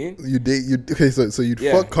know what I mean? Okay, so you'd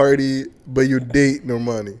fuck Cardi, but you date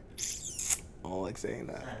Normani. I don't like saying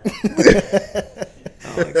that.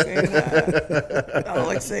 I don't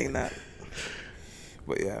like saying that.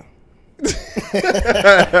 But yeah.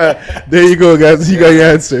 There you go, guys. You got your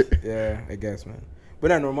answer. Yeah, I guess, man.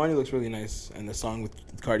 But Normani looks really nice, and the song with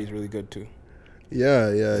Cardi is really good too.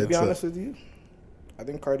 Yeah. To be honest with you, I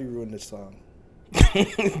think Cardi ruined this song. I'm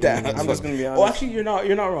just gonna be honest. Oh, actually, you're not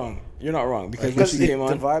wrong. You're not wrong because when she came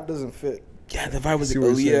on, the vibe doesn't fit. Yeah, the vibe was like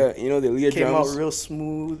Aaliyah. You know, the Aaliyah came drums out real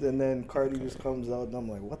smooth, and then Cardi just comes out, and I'm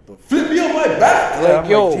like, what the? Flip me on my back.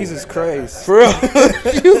 Like, yo, like, Jesus Christ, for real.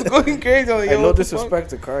 She was going crazy. I'm like, yo, no disrespect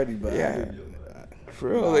to Cardi, but yeah, for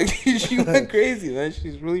real. Like, she went crazy, man.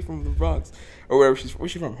 She's really from the Bronx or wherever she's.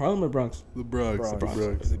 Where's she from? Harlem or Bronx? The Bronx.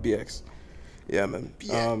 The BX. Yeah, man.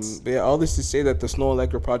 But yeah, all this to say that the Snow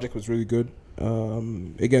Allegra project was really good.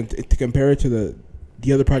 Again, to compare it to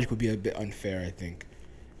the other project would be a bit unfair, I think.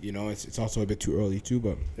 You know, it's also a bit too early too,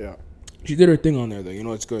 but yeah, she did her thing on there though. You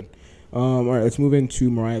know, it's good. All right, let's move into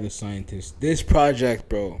Mariah the Scientist. This project,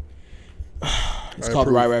 bro, it's called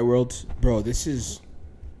Right World, bro. This is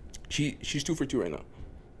she's 2 for 2 right now.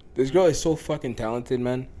 This girl is so fucking talented,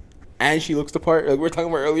 man, and she looks the part. Like we were talking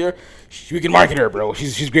about earlier, we can market her, bro.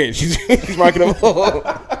 She's great. She's marketable.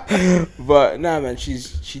 But nah, man,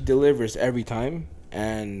 she delivers every time,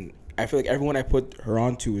 and I feel like everyone I put her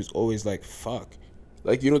onto is always like, fuck.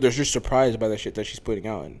 Like, you know, they're just surprised by the shit that she's putting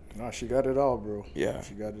out. And nah, she got it all, bro. Yeah.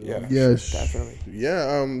 She got it all. Yeah, definitely.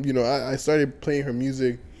 Yeah, you know, I started playing her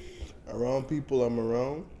music around people I'm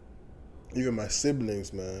around. Even my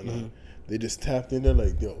siblings, man. Mm-hmm. They just tapped in there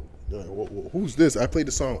like, yo, they're like, who's this? I played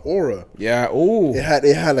the song Aura. Yeah, ooh. It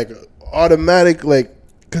had like an automatic, like,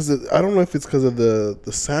 because I don't know if it's because of the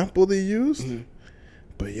sample they used. Mm-hmm.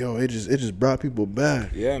 But, yo, it just brought people back.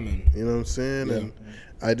 Yeah, man. You know what I'm saying? Yeah. And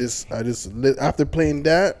I just after playing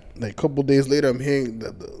that, like a couple days later, I'm hearing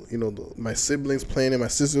my siblings playing it. My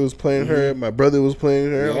sister was playing her. My brother was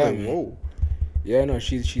playing her. Yeah, I'm like, whoa. Yeah, no,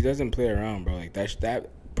 she doesn't play around, bro. Like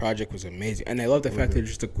that project was amazing, and I love the fact that it's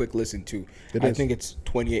just a quick listen too. I think it's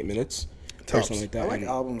 28 minutes. Or something like that. I like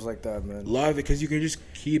albums like that, man. Love it because you can just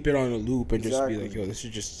keep it on a loop and just be like, yo, this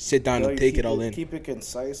is just sit down and take it all in. Keep it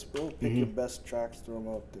concise, bro. Pick your best tracks, throw them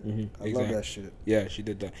out there. I love that shit. Yeah, she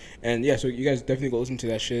did that. And yeah, so you guys definitely go listen to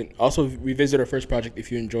that shit. Also, revisit her first project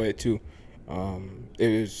if you enjoy it too.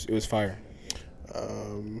 It was fire.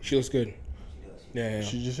 She looks good. Yeah.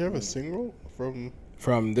 She just have a single from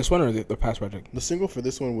this one or the past project? The single for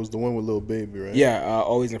this one was the one with Lil Baby, right? Yeah,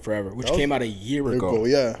 Always and Forever, which came out a year ago.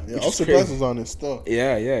 Yeah. I was surprised it was on this stuff.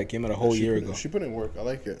 Yeah, it came out a whole year ago. She put in work. I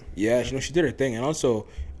like it. Yeah, she did her thing, and also,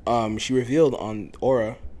 she revealed on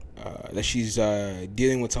Aura that she's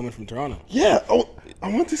dealing with someone from Toronto. Yeah. Oh,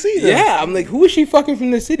 I want to see that. Yeah, I'm like, who is she fucking from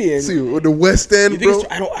the city? And see with the West End, bro.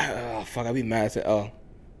 I'd be mad. I said,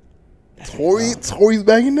 Tory's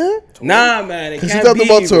back in there? Nah, man, it Because can't she talked be,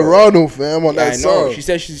 about bro. Toronto, fam, on Yeah, that I know. song. She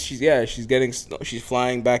said she's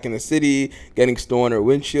flying back in the city, getting snow on her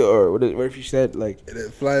windshield, or what if she said like. And then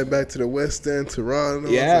flying back to the West End, Toronto.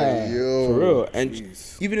 Yeah, Like, yo. for real. And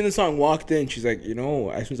Jeez. even in the song "Walked In," she's like, as soon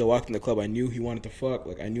as I walked in the club, I knew he wanted to fuck.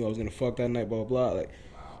 Like I knew I was gonna fuck that night. Blah blah. Like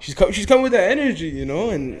she's coming with that energy,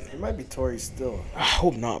 and It might be Tory still. I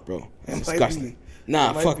hope not, bro. That's It might disgusting. be.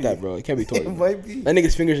 Nah, It might fuck be. that, bro. It can't be Tory. It might be. That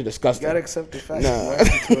nigga's fingers are You disgusting. gotta accept the fact. Nah. It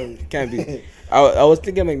might be Tory. Can't be. I was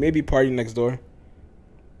thinking like maybe Party Next Door.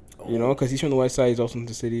 Because he's from the West Side. He's also from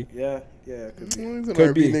the city. Yeah, could be. He's an Could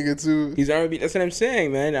R&B be. nigga, too. He's R&B. That's what I'm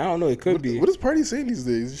saying, man. I don't know. It could be. What is Party saying these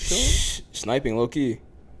days? Is he chilling? Sniping low key.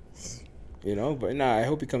 But nah, I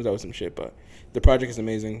hope he comes out with some shit. But the project is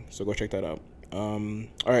amazing, so go check that out. All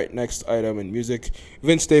right, next item in music,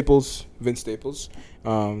 Vince Staples. The Vince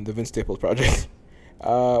Staples project.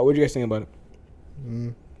 What do you guys think about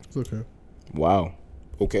it? It's okay. Wow.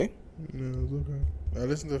 Okay. Yeah,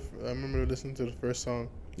 it's okay. I remember listening to the first song.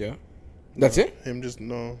 Yeah. That's it. Him just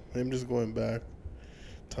going back,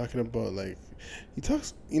 talking about like he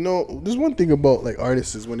talks. There's one thing about like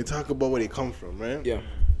artists is when they talk about where they come from, right? Yeah.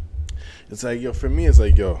 It's like for me, it's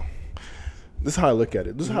like this is how I look at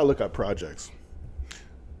it. This is how I look at projects.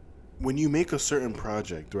 When you make a certain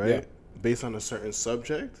project, right, Yeah. based on a certain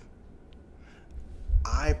subject,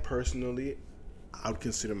 I would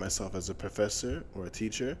consider myself as a professor or a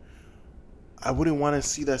teacher. I wouldn't want to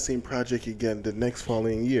see that same project again the next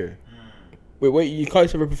following year. Wait. You call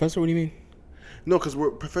yourself a professor? What do you mean? No, because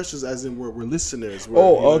we're professors, as in we're listeners. We're,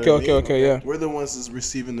 Okay, yeah. We're the ones that's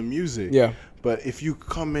receiving the music. Yeah. But if you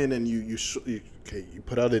come in and you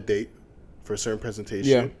put out a date for a certain presentation,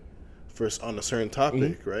 Yeah. first on a certain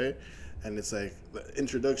topic, right? And it's like the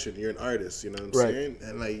introduction. You're an artist, you know what I'm Right. saying?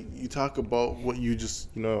 And like you talk about what you just,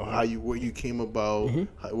 where you came about,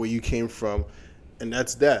 where you came from, and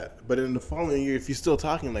that's that. But in the following year, if you're still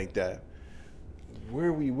talking like that, what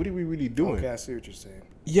are we really doing? Okay, I see what you're saying.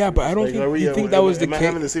 Yeah, but I don't Like, think are we- you think that was the am I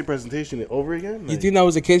having the case. same presentation over again? You think that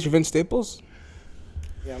was the case for Vince Staples?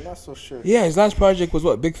 Yeah, I'm not so sure. Yeah, his last project was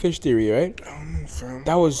what? Big Fish Theory, right? I don't know, fam.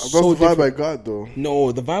 That was That's so the vibe different. I got though.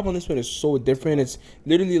 No, the vibe on this one is so different. It's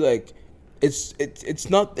literally like, it's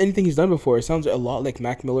not anything he's done before. It sounds a lot like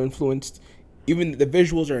Mac Miller influenced. Even the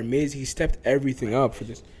visuals are amazing. He stepped everything up for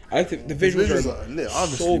this. I think the visuals are lit,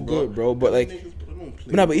 obviously, so good, bro. But like,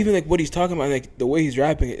 but even like what he's talking about, like the way he's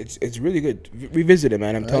rapping, it's really good. Revisit it,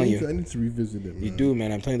 man. I'm telling you. I need to revisit it. Man. You do,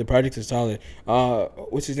 man. I'm telling you, the project is solid.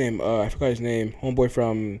 What's his name? I forgot his name. Homeboy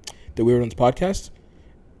from the Weird Ones podcast.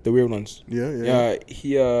 The Weird Ones. Yeah.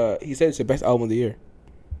 He said it's the best album of the year.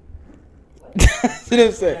 You know what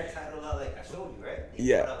I'm saying? That title out like I showed you, right?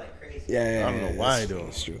 Yeah. Put out like crazy. Yeah. I don't know why, it's- though.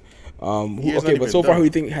 It's true. Year's not Okay, but even so far, done. who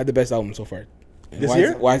do you think had the best album so far? And This why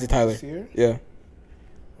year? Why is it Tyler? This year? Yeah.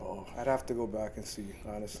 Oh, I'd have to go back and see,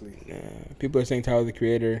 honestly. People are saying Tyler the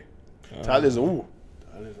Creator. Tyler's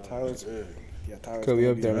Tyler's good. Yeah, Tyler's Could be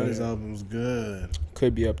gonna up there, man. Tyler's album's good.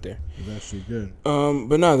 Could be up there. It's actually good.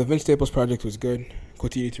 But no, the Vince Staples project was good.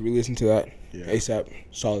 Continue to re-listen to that Yeah. ASAP.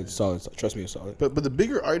 Solid. Trust me, it's solid. But the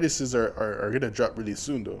bigger artists are gonna drop really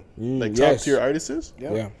soon though. Like top yes. tier artists,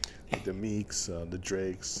 Yeah. like the Meeks, the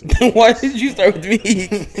Drakes. Why did you start with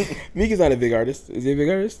Meek? Meek is not a big artist. Is he a big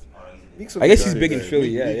artist? Meek's a I guess big he's artist. big in guy. Philly.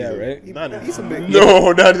 Meek- Yeah, Meek yeah, is a- right. Not he's a big.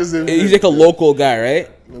 No, not just in He's like a local guy,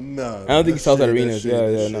 right? Nah, I don't think he sells at that arenas. shit, Yeah,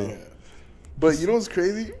 that yeah, shit. no. But you know what's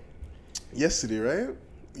crazy? Yesterday, right?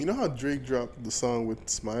 You know how Drake dropped the song with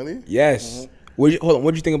Smiley? Yes. Hold on.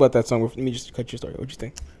 What did you think about that song? Let me just cut your story. What did you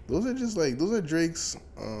think? Those are Drake's.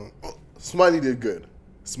 Smiley did good.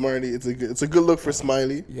 Smiley, it's a good look for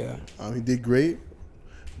Smiley. Yeah. He did great.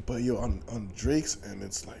 But yo, on Drake's end,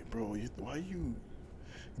 it's like, bro, why are you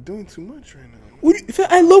doing too much right now?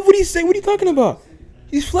 I love what he's saying. What are you talking about?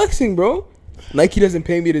 He's flexing, bro. Nike doesn't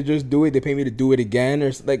pay me to just do it. They pay me to do it again.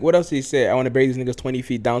 Or like, what else did he say? I want to bury these niggas 20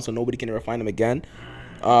 feet down so nobody can ever find them again.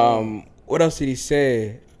 What else did he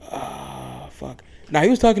say? Fuck. Nah, he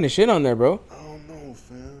was talking to shit on there, bro. I don't know,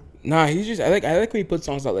 fam. Nah, he's just. I like when he puts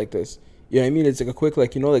songs out like this. You know what I mean? It's like a quick,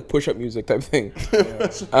 like push up music type thing.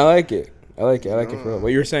 I like it. I like it for real.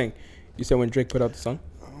 What you were saying? You said when Drake put out the song?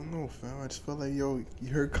 I don't know, fam. I just felt like, yo,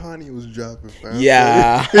 you heard Kanye was dropping, fam.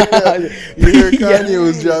 Yeah. You heard Kanye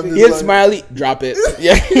was dropping. He had Like, Smiley. Drop it.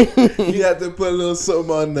 Yeah. you had to put a little something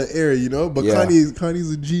on the air, you know? But Yeah.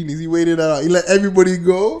 Kanye's a genius. He waited out. He let everybody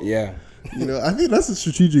go. Yeah. You know, I think that's a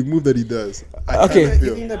strategic move that he does. Okay. kinda You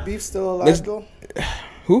feel. think that beef's still Let's- alive though?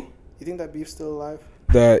 Who? You think that beef's still alive?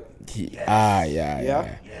 Yeah.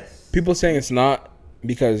 Yeah? Yes. People saying it's not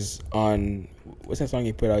because on what's that song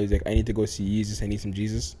he put out? He's like, I need to go see Jesus. I need some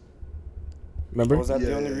Jesus. Remember? Was that Yeah,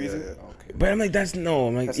 the only yeah, reason? yeah. But I'm like, that's no.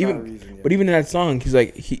 I'm like, That's not a even, reason, yeah. but even in that song, he's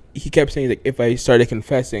like, he kept saying like, if I started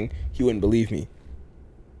confessing, he wouldn't believe me.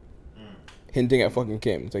 Hinting at fucking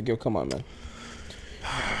Kim. It's like, yo, come on, man.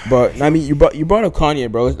 But I mean, you brought up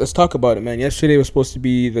Kanye, bro. Let's talk about it, man. Yesterday was supposed to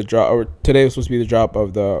be the drop, or today was supposed to be the drop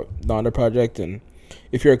of the Donda project. And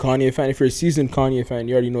if you're a Kanye fan, if you're a seasoned Kanye fan,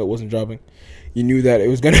 you already know it wasn't dropping. You knew that it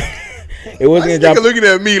was gonna, it wasn't gonna drop. Looking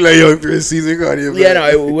at me like, yo, if you're a season Kanye, Yeah, no,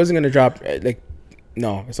 it wasn't gonna drop. Like,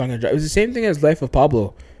 no, it's not gonna drop. It was the same thing as Life of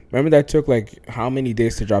Pablo. Remember that took like how many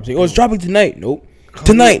days to drop? Oh, it's dropping tonight. Nope.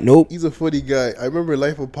 Tonight. Nope. He's a funny guy. I remember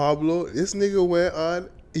Life of Pablo. This nigga went on.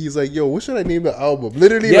 He's like, yo, what should I name the album?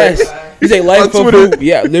 Literally, Yes. like, He's like Life on of Twitter. Poop.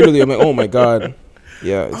 Yeah, literally. I'm like, oh my god.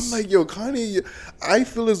 Yeah. I'm like, yo, Kanye. I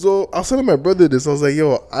feel as though I was telling my brother this. I was like,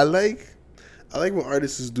 yo, I like when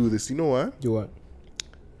artists do this. You know why? do what?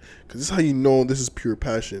 Because this is how you know this is pure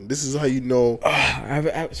passion. This is how you know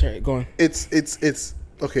Sorry, go on. it's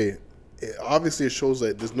okay. Obviously, it shows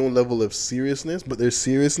that there's no level of seriousness, but there's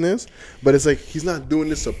seriousness. But it's like he's not doing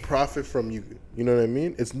this to profit from you. You know what I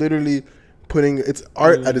mean? It's literally putting it's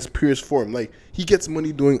art at its purest form. Like he gets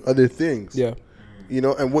money doing other things. Yeah. You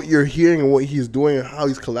know, and what you're hearing and what he's doing and how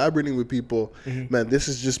he's collaborating with people, man, this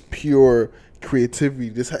is just pure creativity.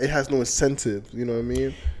 It has no incentive. You know what I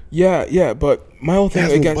mean? Yeah, but my whole He thing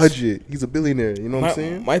has no against budget. He's a billionaire. You know what I'm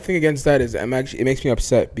saying? my thing against that is it makes me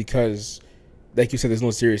upset because, like you said, there's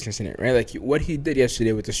no seriousness in it, right? Like what he did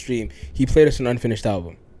yesterday with the stream, he played us an unfinished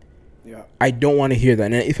album. Yeah. I don't want to hear that.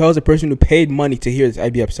 And if I was a person who paid money to hear this,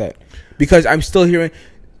 I'd be upset because I'm still hearing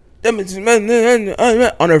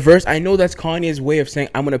on a verse. I know that's Kanye's way of saying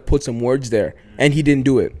I'm gonna put some words there, and he didn't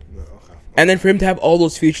do it. And then for him to have all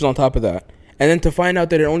those features on top of that, and then to find out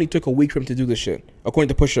that it only took a week for him to do this shit, according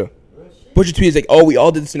to Pusha. Pusha tweet is like, "Oh, we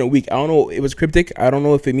all did this in a week." I don't know. It was cryptic. I don't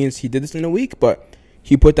know if it means he did this in a week, but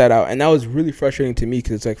he put that out, and that was really frustrating to me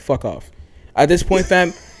because it's like, fuck off. At this point,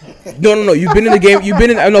 fam, no. You've been in the game. You've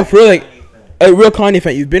been in. I know for real, like a real Kanye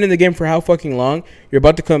fan. You've been in the game for how fucking long? You're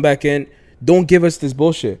about to come back in. Don't give us this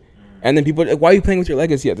bullshit. And then people, like, why are you playing with your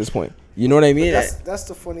legacy at this point? You know what I mean? That's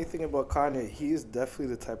the funny thing about Kanye. He is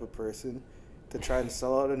definitely the type of person to try and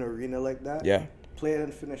sell out an arena like that. Yeah. Play an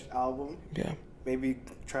unfinished album. Yeah. Maybe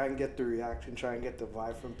try and get the reaction, try and get the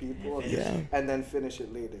vibe from people. Yeah. And then finish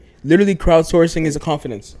it later. Literally, crowdsourcing is a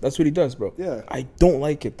confidence. That's what he does, bro. Yeah. I don't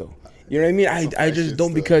like it though. You know what I mean? I just fascist don't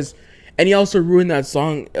stuff. because, and he also ruined that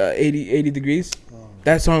song, 80 Degrees.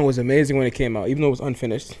 That song was amazing when it came out, even though it was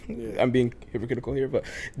unfinished. Yeah. I'm being hypocritical here, but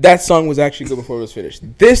that song was actually good before it was finished.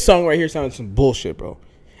 This song right here sounded some bullshit, bro.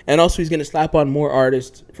 And also, he's gonna slap on more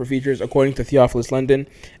artists for features, according to Theophilus London,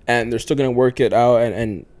 and they're still gonna work it out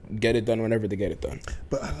and get it done whenever they get it done.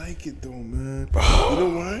 But I like it though, man. You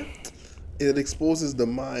know why? It exposes the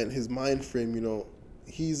mind, his mind frame. You know,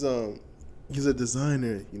 he's a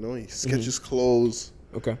designer. You know, he sketches clothes.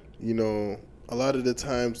 Okay. You know, a lot of the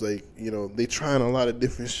times, like, you know, they try on a lot of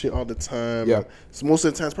different shit all the time. Yeah. So most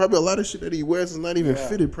of the times, probably a lot of shit that he wears is not even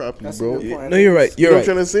fitted properly, That's a bro. good point. No, you're right. You You're know right. what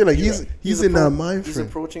I'm trying to say? Like You're he's in that mind He's frame,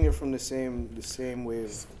 approaching it from the same way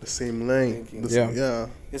of the same length. thinking. Yeah.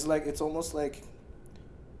 it's almost like,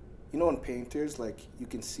 you know, in painters, like you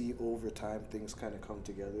can see over time things kind of come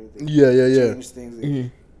together. They Yeah. change things.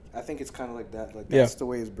 Mhm. I think it's kind of like that. Like Yeah. that's the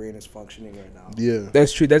way his brain is functioning right now. Yeah.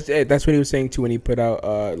 That's true. That's what he was saying too when he put out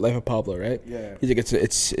Life of Pablo, right? Yeah. He's like,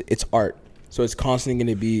 it's art, so it's constantly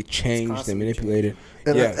going to be changed and constantly manipulated.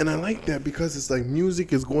 And yeah. I like that because it's like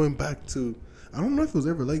music is going back to, I don't know if it was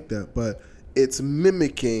ever like that, but it's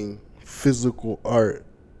mimicking physical art.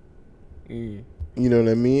 Mm. You know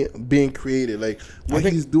what I mean? Being created. Like what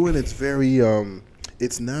think- he's doing, it's very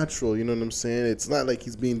it's natural, you know what I'm saying? It's not like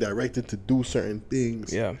he's being directed to do certain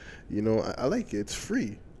things. Yeah. You know, I like it. It's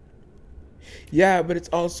free. Yeah, but it's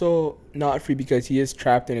also not free because he is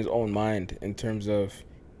trapped in his own mind in terms of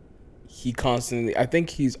he constantly. I think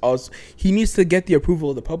he needs to get the approval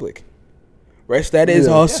of the public. Right, so that is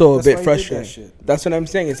Yeah. also a That's bit why he did that frustrating. shit. That's what I'm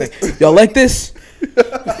saying. It's like, y'all like this?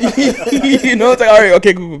 You know, it's like, all right,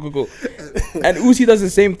 okay, cool. And Uzi does the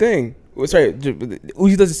same thing.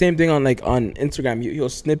 Uzi does the same thing on Instagram. He'll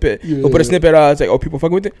snip it. He'll put a snippet out. It's like, oh, people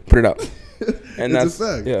fucking with it. Put it out. And It's that's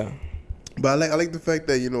a fact. Yeah. But I like the fact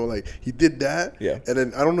that, you know, like he did that. Yeah. And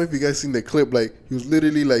then I don't know if you guys seen the clip, like he was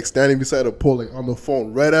literally like standing beside a pole, like on the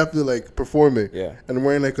phone right after like performing. Yeah. And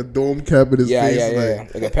wearing like a dome cap in his Yeah,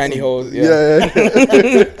 face. like a pantyhose.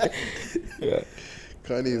 Yeah. Yeah.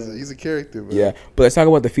 Kanye, he's a character, man. Yeah, but let's talk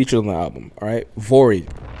about the features on the album. All right, Vori,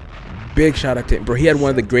 big shout out to him, bro. He had one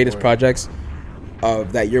of the greatest projects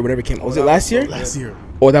of that year. Whenever it came, was it last year? Last year.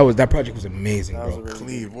 Oh, that project was amazing, That was bro. a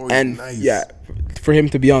really Clean, And nice. yeah, for him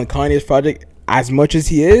to be on Kanye's project, as much as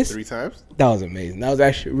he is, 3 times. that was amazing. I was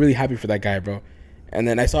actually really happy for that guy, bro. And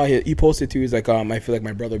then I saw he posted too. He's like, I feel like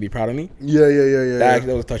my brother would be proud of me. Yeah. That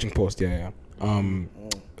was a touching post. Yeah.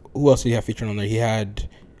 Who else did he have featured on there? He had.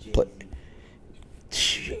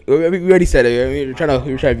 We already said it. I mean, we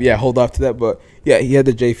were trying to hold off to that, but yeah, he had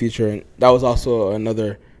the Jay feature, and that was also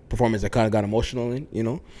another performance that kind of got emotional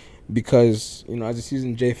in, because as a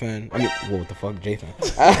seasoned Jay fan, what the fuck, Jay fan?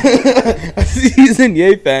 A seasoned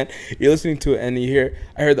Ye fan, you're listening to it and I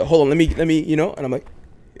heard the hold on, let me, and I'm like,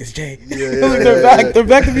 it's Jay. They're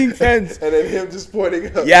back to being friends. And then him just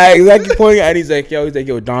pointing up. Yeah, exactly, pointing out. And he's like, yo,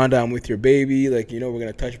 Donda, I'm with your baby. Like, we're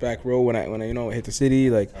gonna touch back row when I hit the city.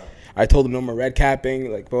 Like, I told him no more red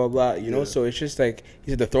capping. Like, blah blah blah. So it's just like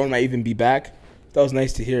he said the throne might even be back. That was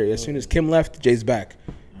nice to hear. As soon as Kim left, Jay's back.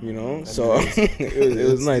 So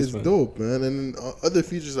it was nice. It's man. dope, man. And then other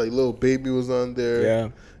features like Lil Baby was on there. Yeah.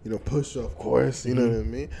 Pusha, of course. You know what I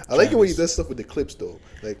mean. I like it when he does stuff with the clips though.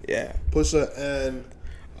 Like Pusha and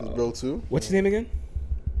his bro too. What's his name again?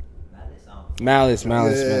 Malice.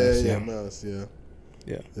 Malice. Yeah, Malice.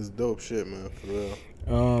 Yeah. It's dope shit, man. For real.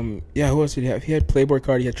 Who else did he have? He had Playboy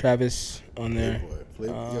Card. He had Travis on there.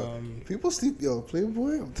 Playboy. People sleep.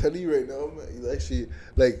 Playboy. I'm telling you right now, man. He's actually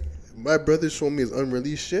like my brother showed me his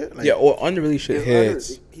unreleased shit. Like, unreleased shit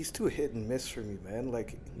hits. He's too hit and miss for me, man.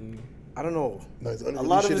 Like, I don't know. No, his unreleased a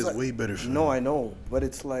lot shit of is his, way better. For no, him. I know, but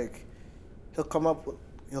it's like he'll come up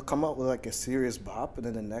with like a serious bop, and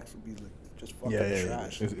then the next will be like just fucking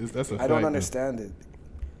trash. That's a fact, I don't man. understand it.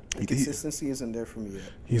 The consistency isn't there for me yet.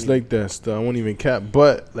 He's like that still. I won't even cap.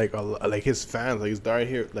 But like his fans, like his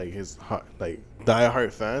diehard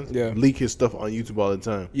fans, leak his stuff on YouTube all the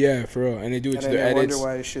time. Yeah, for real. And they do it And to then their I edits. wonder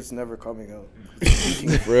why this shit's never coming out.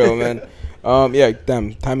 For real, man.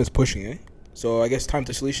 Damn, time is pushing, eh? So I guess time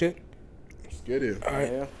to sleep shit. Let's get it. All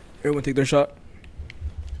right, Yeah. everyone take their shot.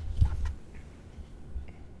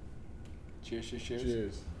 Cheers.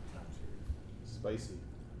 Cheers. Spicy.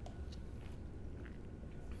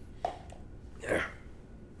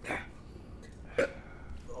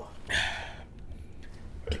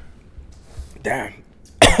 Damn.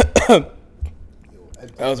 That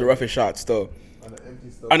was a roughest shot still. On an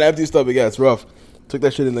empty stuff. On an empty stomach, yeah, it's rough. Took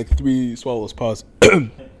that shit in like 3 swallows. Pause.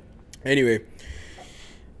 Anyway.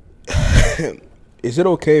 Is it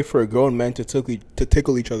okay for a grown man to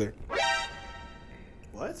tickle each other?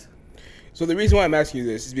 What? So the reason why I'm asking you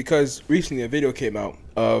this is because recently a video came out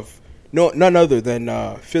of none other than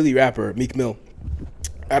Philly rapper Meek Mill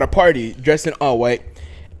at a party dressed in all white,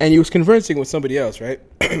 and he was conversing with somebody else, right?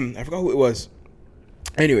 I forgot who it was.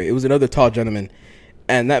 Anyway, it was another tall gentleman,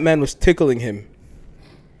 and that man was tickling him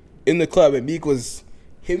in the club, and Meek was,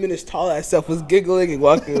 him and his tall ass self was giggling and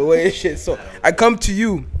walking away and shit. So I come to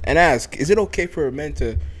you and ask, is it okay for men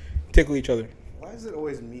to tickle each other? Why is it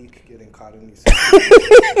always Meek getting caught in these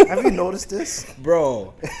situations? Have you noticed this?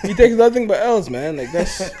 Bro, he takes nothing but L's, man. Like,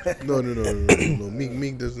 that's... No.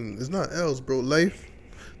 Meek doesn't. It's not L's, bro. Life.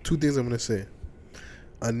 2 things I'm gonna say.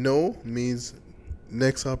 A no means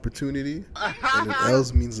next opportunity, and an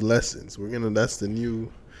L's means lessons. That's the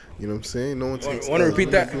new. You know what I'm saying? No one takes. Want to L's. repeat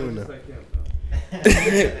We're that? doing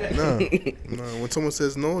Nah. When someone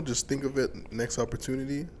says no, just think of it next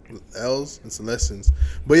opportunity. L's, it's lessons.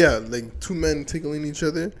 But yeah, like 2 men tickling each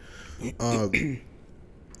other. You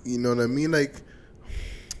know what I mean? Like,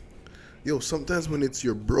 yo, sometimes when it's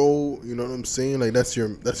your bro, you know what I'm saying? Like that's your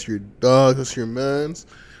dog, that's your man's.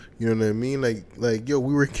 You know what I mean? Like yo,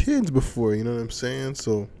 we were kids before. You know what I'm saying?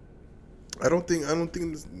 So I don't think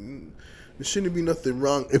there shouldn't be nothing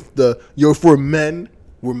wrong if we're men,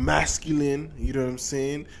 we're masculine. You know what I'm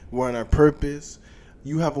saying? We're on our purpose.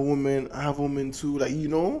 You have a woman, I have a woman too. Like, you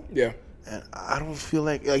know? Yeah. And I don't feel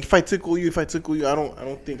like if I tickle you, I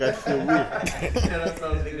don't think I feel weird.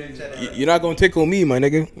 You're not gonna tickle me, my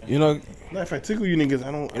nigga. You're not. No, if I tickle you niggas,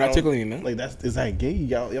 I don't. You're not tickling me, man. Like is that gay?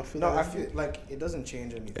 Y'all feel No, like I feel like it doesn't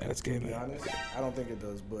change anything. Yeah, that's gay, to be man. honest, I don't think it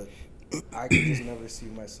does, but I could just never see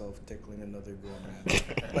myself tickling another grown man.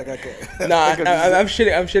 Like I could. Nah, I could just- I'm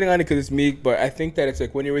shitting on it because it's Meek, but I think that it's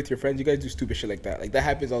like when you're with your friends, you guys do stupid shit like that. Like that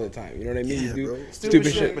happens all the time. You know what I mean? Yeah, you do bro.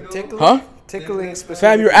 stupid shit. but tickling, Huh? tickling specifically.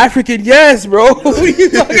 Fam, you're African, yes, bro. What are you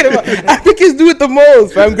talking about? Africans do it the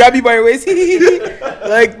most. Fam, grab you by your waist.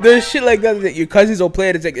 Like there's shit like that your cousins will play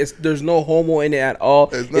it. It's like there's no homo in it at all.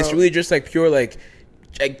 It's really just like pure like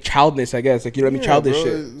childness, I guess. Like, you know what I mean? Yeah, Childish bro.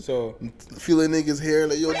 shit. So feeling niggas hair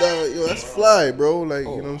like yo, that's fly, bro. Like you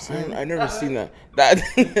know what I'm saying? I never seen that.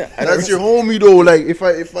 That's your homie though. Like if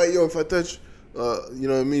I touch. You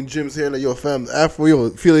know what I mean? Jim's hair, like yo, fam, Afro, yo,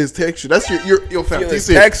 feel his texture. That's your fam. feel his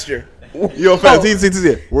say it. texture. Yo, fam,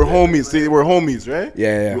 see, we're homies. See, we're homies, right?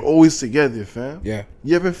 Yeah. We're always together, fam. Yeah.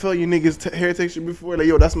 You ever felt your niggas' hair texture before? Like,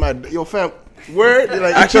 yo, that's my fam. Word. You're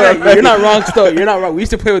like, Actually, you're not wrong. Still, you're not wrong. We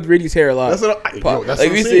used to play with Riddy's hair a lot. That's what that's like what we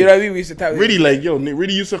I'm used to, saying. you know what I mean? We used to tap Really, like, yo,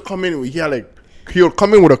 really used to come in. He had like, he'll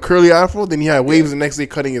come in with a curly afro, then he had waves the next day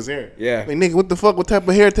cutting his hair. Yeah. Like, nigga, what the fuck? What type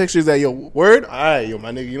of hair texture is that? Yo, word? All right, yo,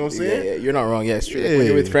 my nigga, you know what I'm Yeah, saying? yeah, you're not wrong. Yeah, straight. Yeah. When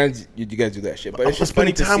you're with friends, you guys do that shit. But I'm it's just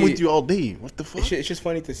funny spending to time see. with you all day. What the fuck? It's just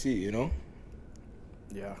funny to see, you know.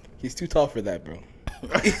 Yeah. He's too tall for that, bro.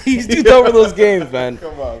 He's too tough for those games, man.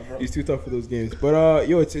 Come on, bro. He's too tough for those games. But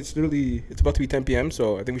yo, it's literally about to be 10 p.m.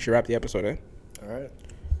 So I think we should wrap the episode, eh? All right.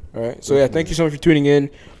 All right. So yeah, thank you so much for tuning in.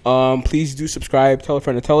 Please do subscribe, tell a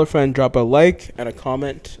friend to tell a friend, drop a like and a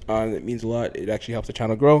comment. It means a lot. It actually helps the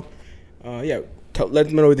channel grow. Yeah, let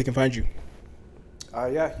them know where they can find you.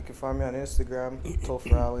 Yeah, you can find me on Instagram,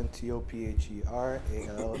 Topher Allen, TOPHERALEN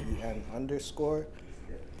 _.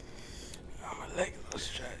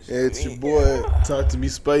 It's your boy, Talk to Me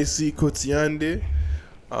Spicy, Kotiande.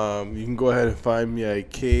 You can go ahead and find me at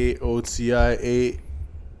KOTIA.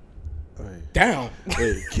 Down.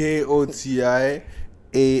 Hey, KOTIANDE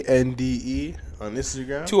on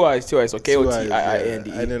Instagram. Two eyes. So Two eyes, KOTIINDE.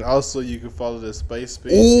 yeah. And then also you can follow the Spice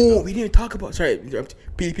Space. Oh, we didn't talk about. Sorry,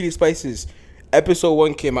 PD Spices. Episode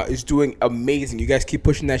 1 came out. It's doing amazing. You guys keep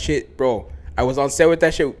pushing that shit, bro. I was on set with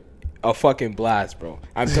that shit. A fucking blast, bro.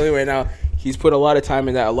 I'm telling you right now, he's put a lot of time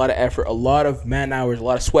in that, a lot of effort, a lot of man hours, a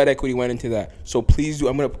lot of sweat equity went into that. So please do.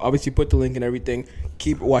 I'm gonna obviously put the link and everything.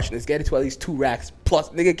 Keep watching. Let's get it to at least 2 racks plus.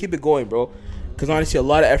 Nigga, keep it going, bro. Because honestly, a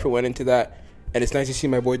lot of effort went into that, and it's nice to see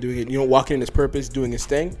my boy doing it. You know, walking in his purpose, doing his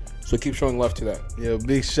thing. So keep showing love to that. Yo,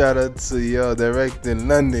 big shout out to yo, direct in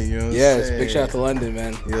London. You know what I'm Yes, saying? big shout out to London,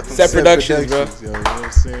 man. Yeah, Set Productions, bro. Yo, you know what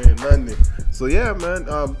I'm saying? London. So yeah, man.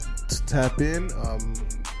 To tap in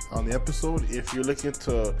on the episode. If you're looking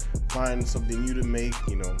to find something new to make,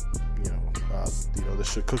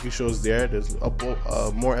 the cooking show's there. There's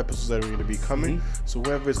more episodes that are going to be coming. Mm-hmm. So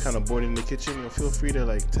whoever is kind of bored in the kitchen, feel free to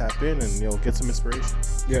like tap in and get some inspiration.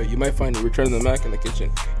 Yeah, you might find a Return of the Mac in the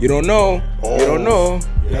kitchen. You don't know. You don't know.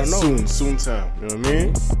 You don't know. Soon time. You know what I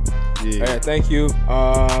mean? Yeah. All right, thank you.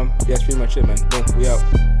 Yeah, that's pretty much it, man. Boom, we out.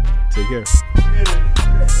 Take care.